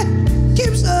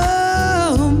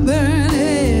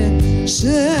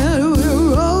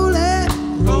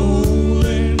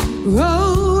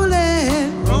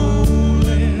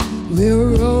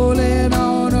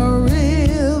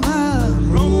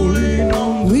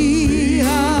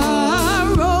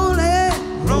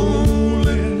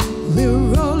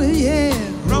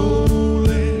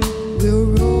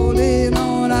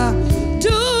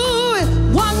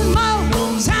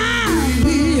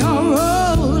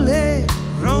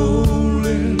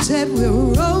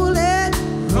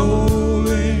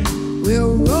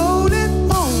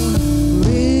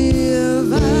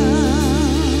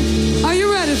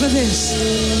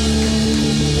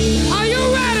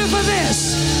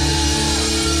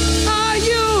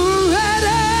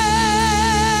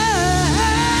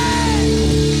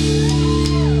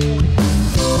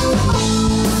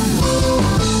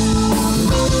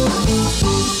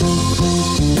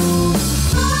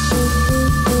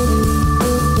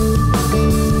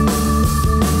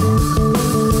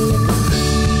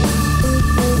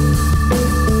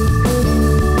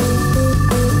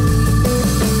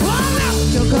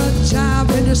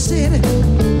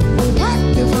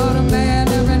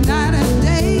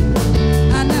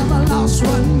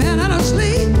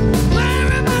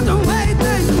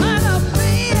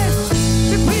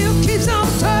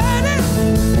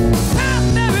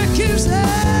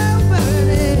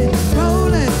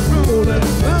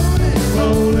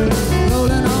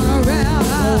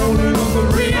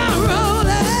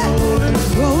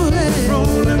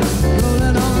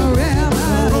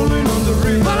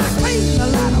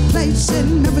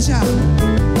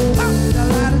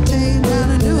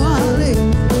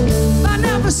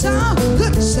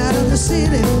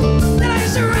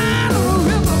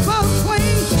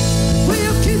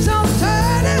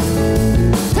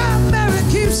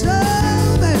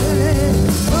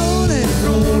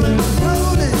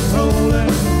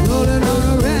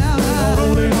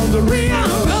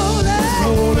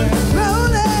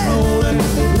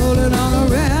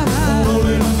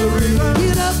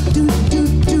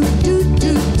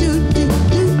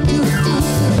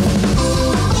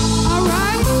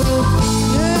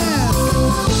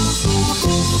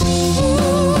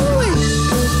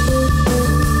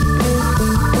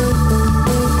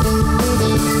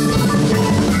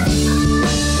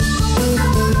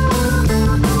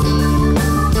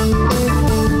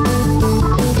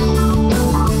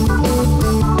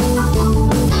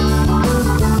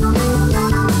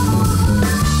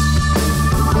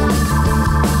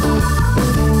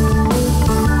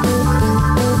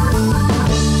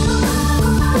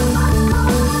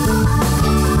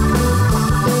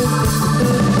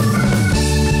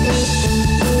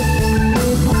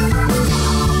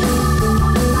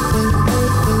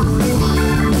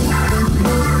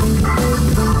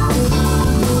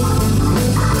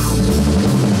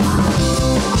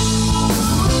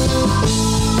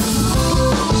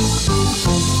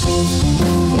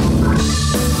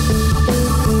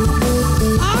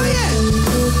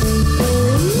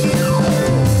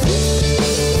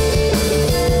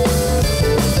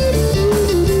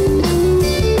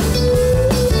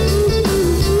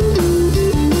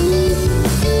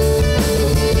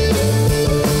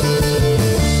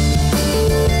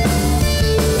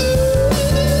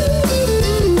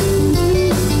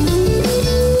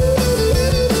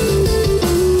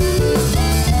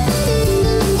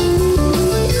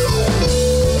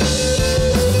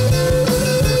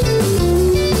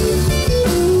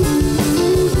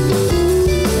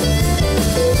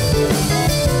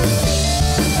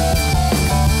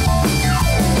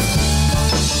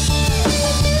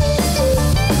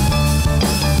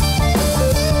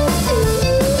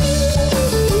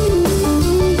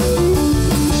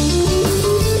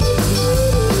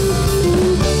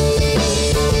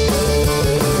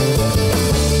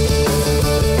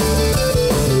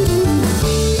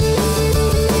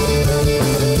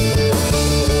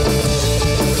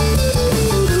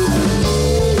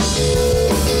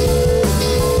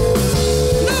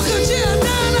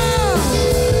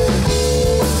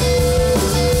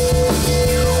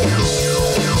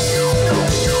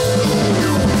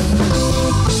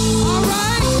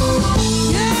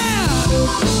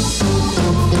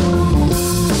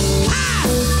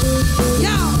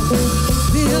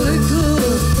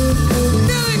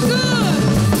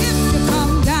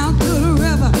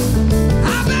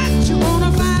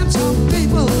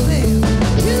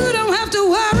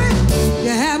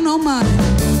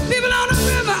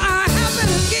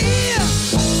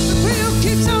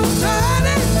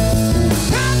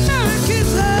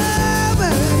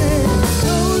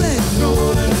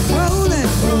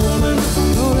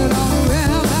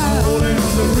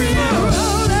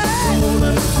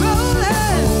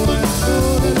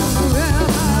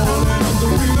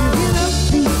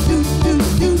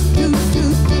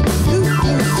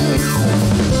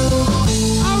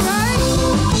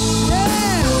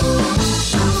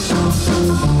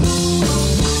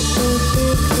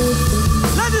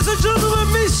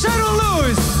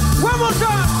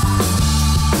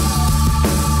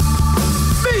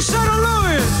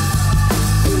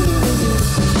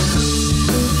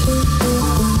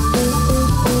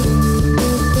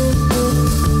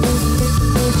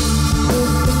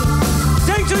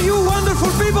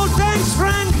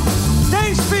Frank.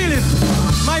 Thanks, Philip.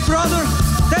 My brother,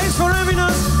 thanks for having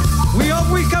us. We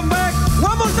hope we come back.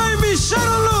 One more time, Miss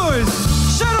Sharon Lewis.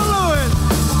 Sharon Lewis.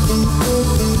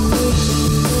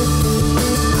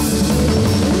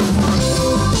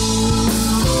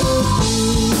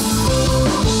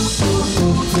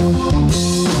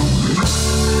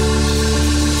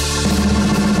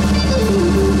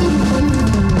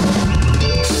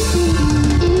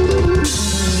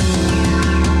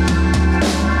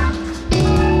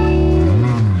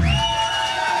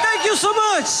 Thank you so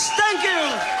much. Thank you.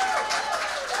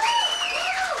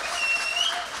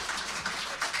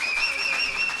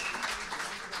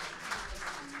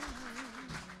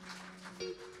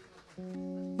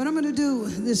 But I'm gonna do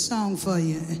this song for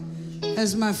you.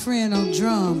 That's my friend on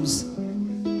drums.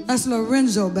 That's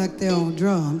Lorenzo back there on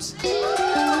drums.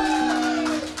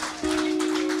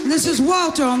 And this is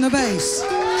Walter on the bass.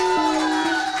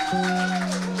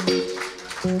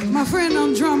 My friend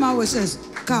on drum always says,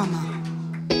 comma,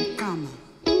 comma.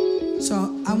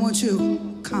 So I want you,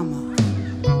 comma.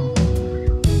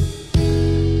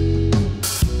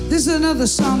 This is another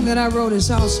song that I wrote.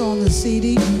 It's also on the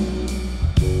CD.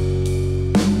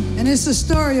 And it's the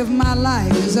story of my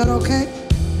life. Is that okay?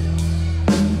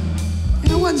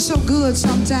 And it wasn't so good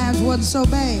sometimes, wasn't so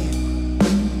bad.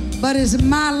 But it's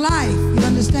my life, you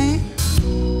understand?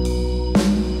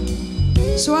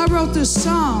 So I wrote this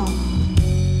song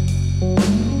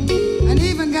and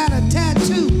even got a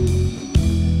tattoo.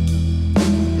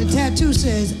 The tattoo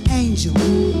says Angel.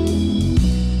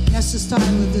 That's the start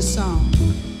of this song.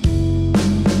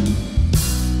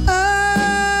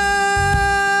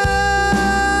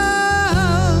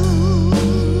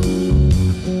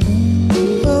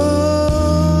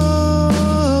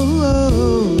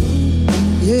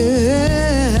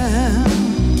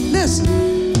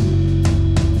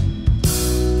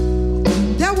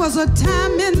 Was a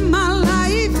time in my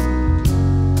life,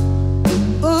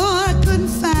 oh, I couldn't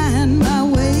find my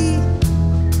way.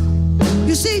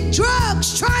 You see,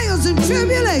 drugs, trials, and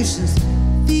tribulations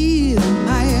fill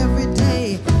my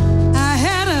everyday. I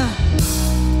had a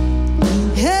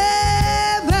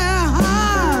heavy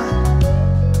heart,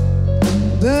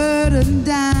 burdened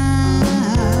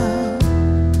down,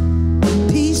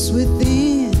 peace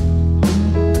within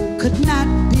could not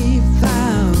be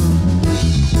found.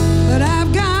 But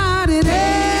I've got an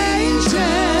angel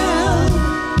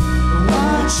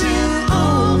watching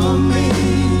over me.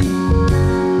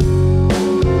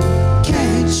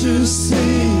 Can't you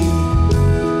see?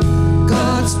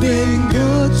 God's been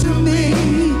good to me.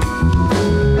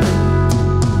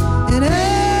 An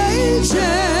angel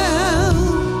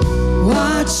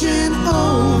watching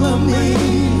over me.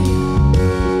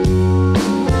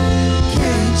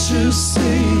 Can't you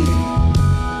see?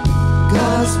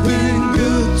 God's been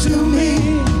good to me.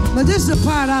 But this is the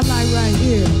part I like right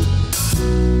here.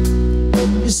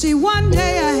 You see, one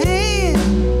day a hand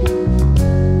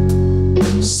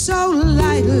so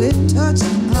lightly touched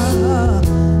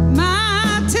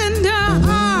my tender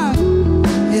heart.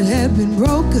 It had been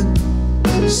broken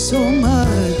so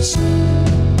much.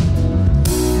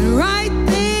 And right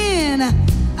then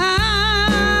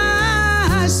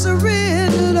I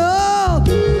surrendered all.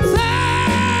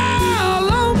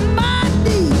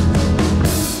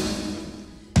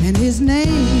 His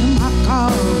name I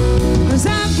call, 'cause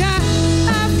I've got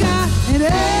an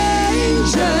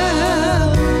angel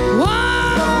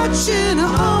watching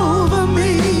over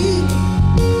me.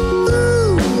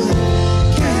 Ooh,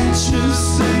 can't you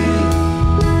see?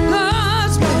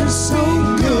 God's been so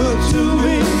good to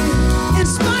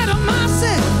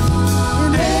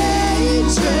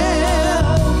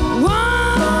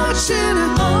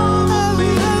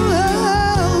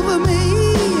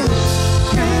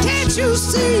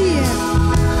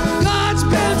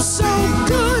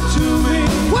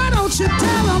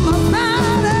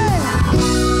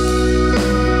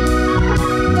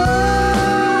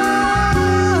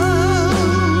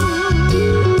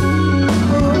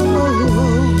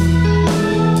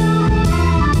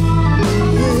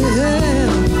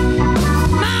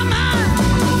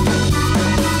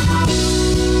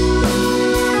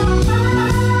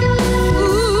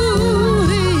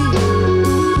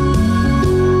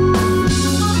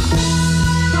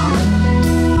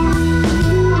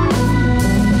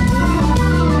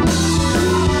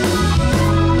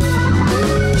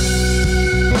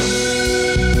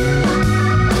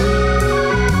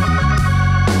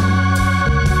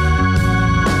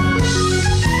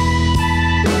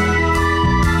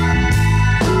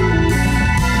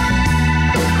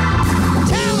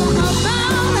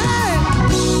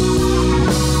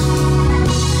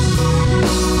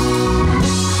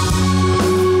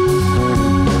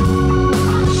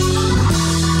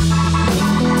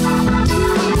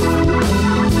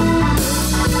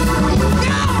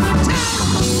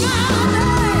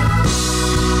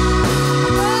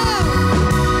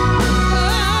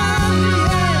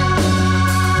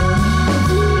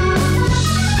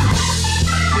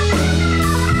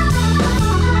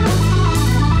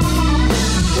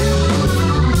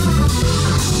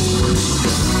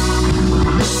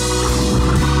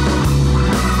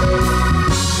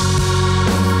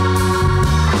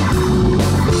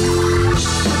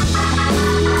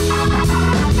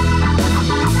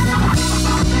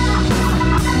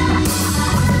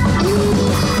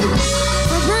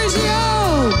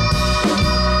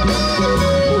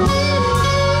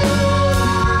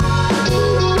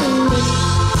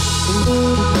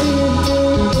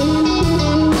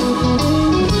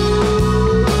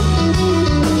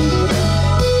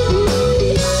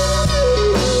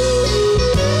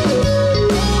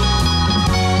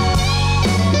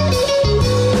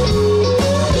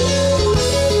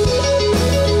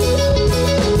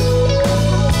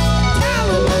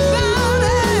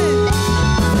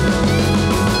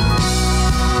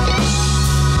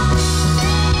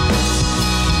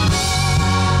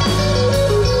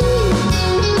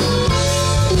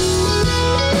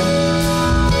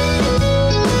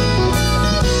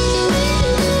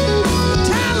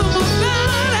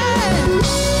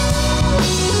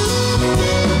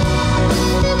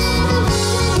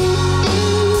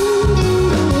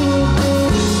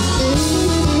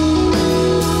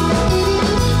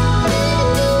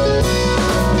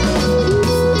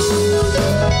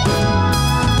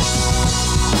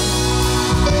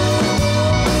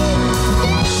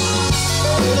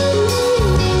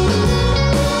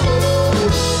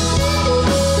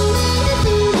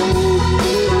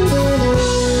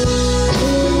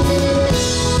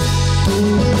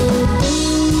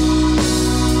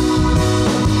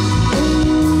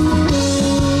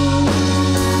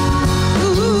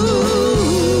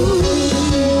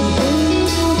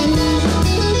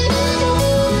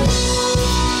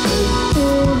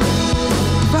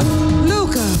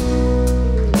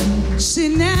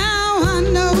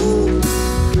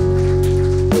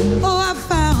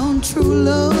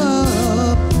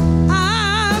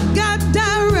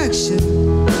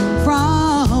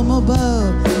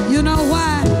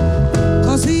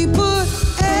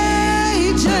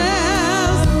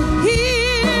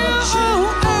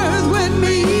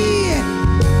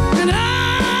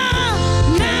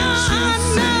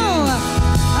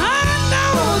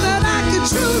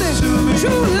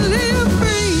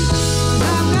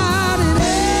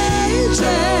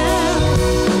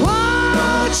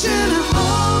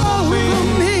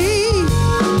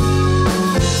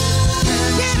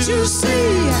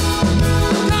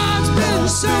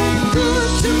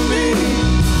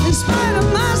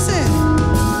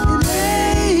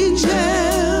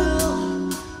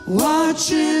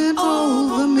watching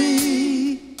over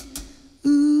me.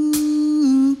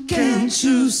 Ooh, can't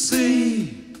you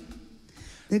see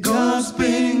that God's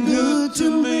been good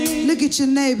to me? Look at your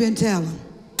neighbor and tell him.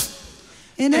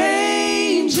 An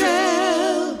angel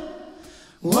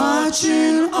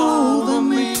watching over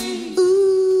me.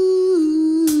 Ooh,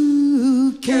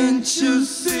 can't you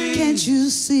see? Can't you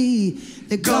see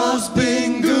that God's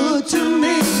been good to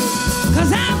me?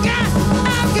 'Cause I've got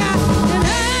an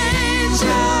angel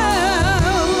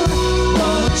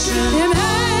watching an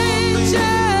angel,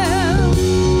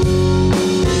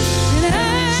 an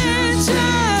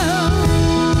angel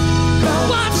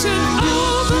watching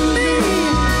over me.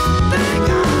 Thank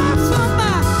God for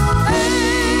my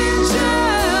angel,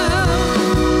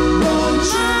 my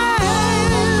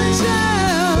angel,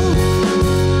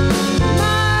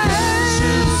 my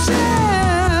angel.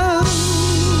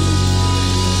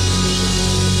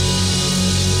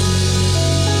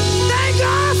 Thank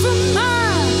God for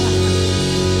mine.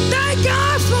 Thank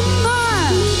God for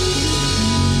mine.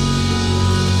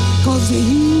 'Cause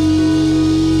he's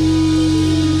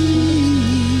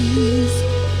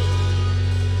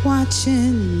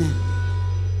watching.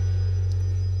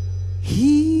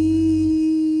 He's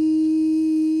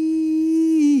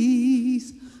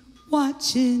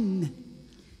watching.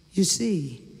 You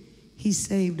see, he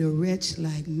saved a wretch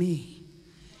like me.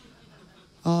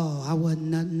 Oh, I wasn't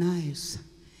nothing nice.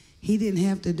 He didn't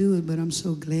have to do it, but I'm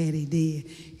so glad he did.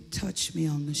 He touched me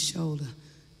on the shoulder,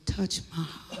 touched my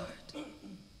heart. He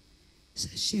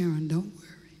said, Sharon, don't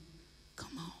worry.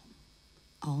 Come on.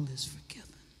 All is forgiven.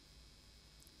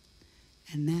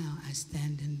 And now I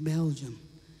stand in Belgium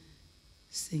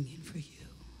singing for you.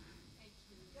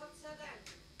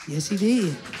 Yes, he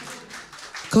did.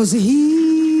 'Cause he's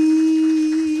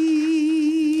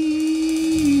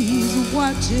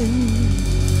watching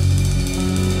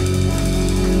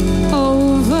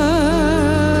over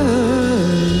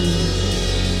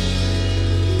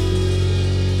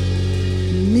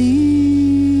me.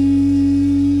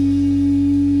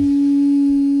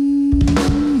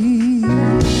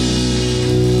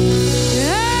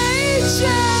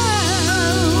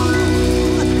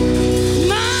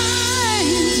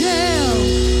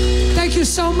 Thank you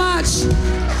so much.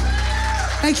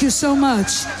 Thank you so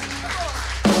much.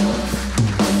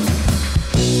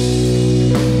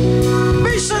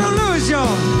 Be Sharon Lewis,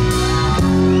 y'all.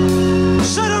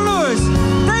 Sharon Lewis,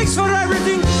 thanks for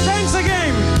everything. Thanks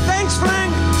again. Thanks,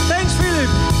 Frank. Thanks, Philip.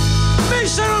 Be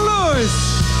Sharon Lewis.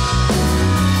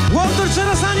 Walter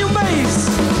Cerasani on bass.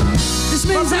 This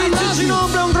means I love you.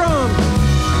 Ginobili on drums.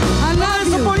 I love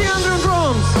you. Poliandro on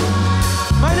drums.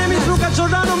 My name is Luca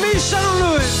Giordano. Be Sharon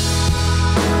Lewis.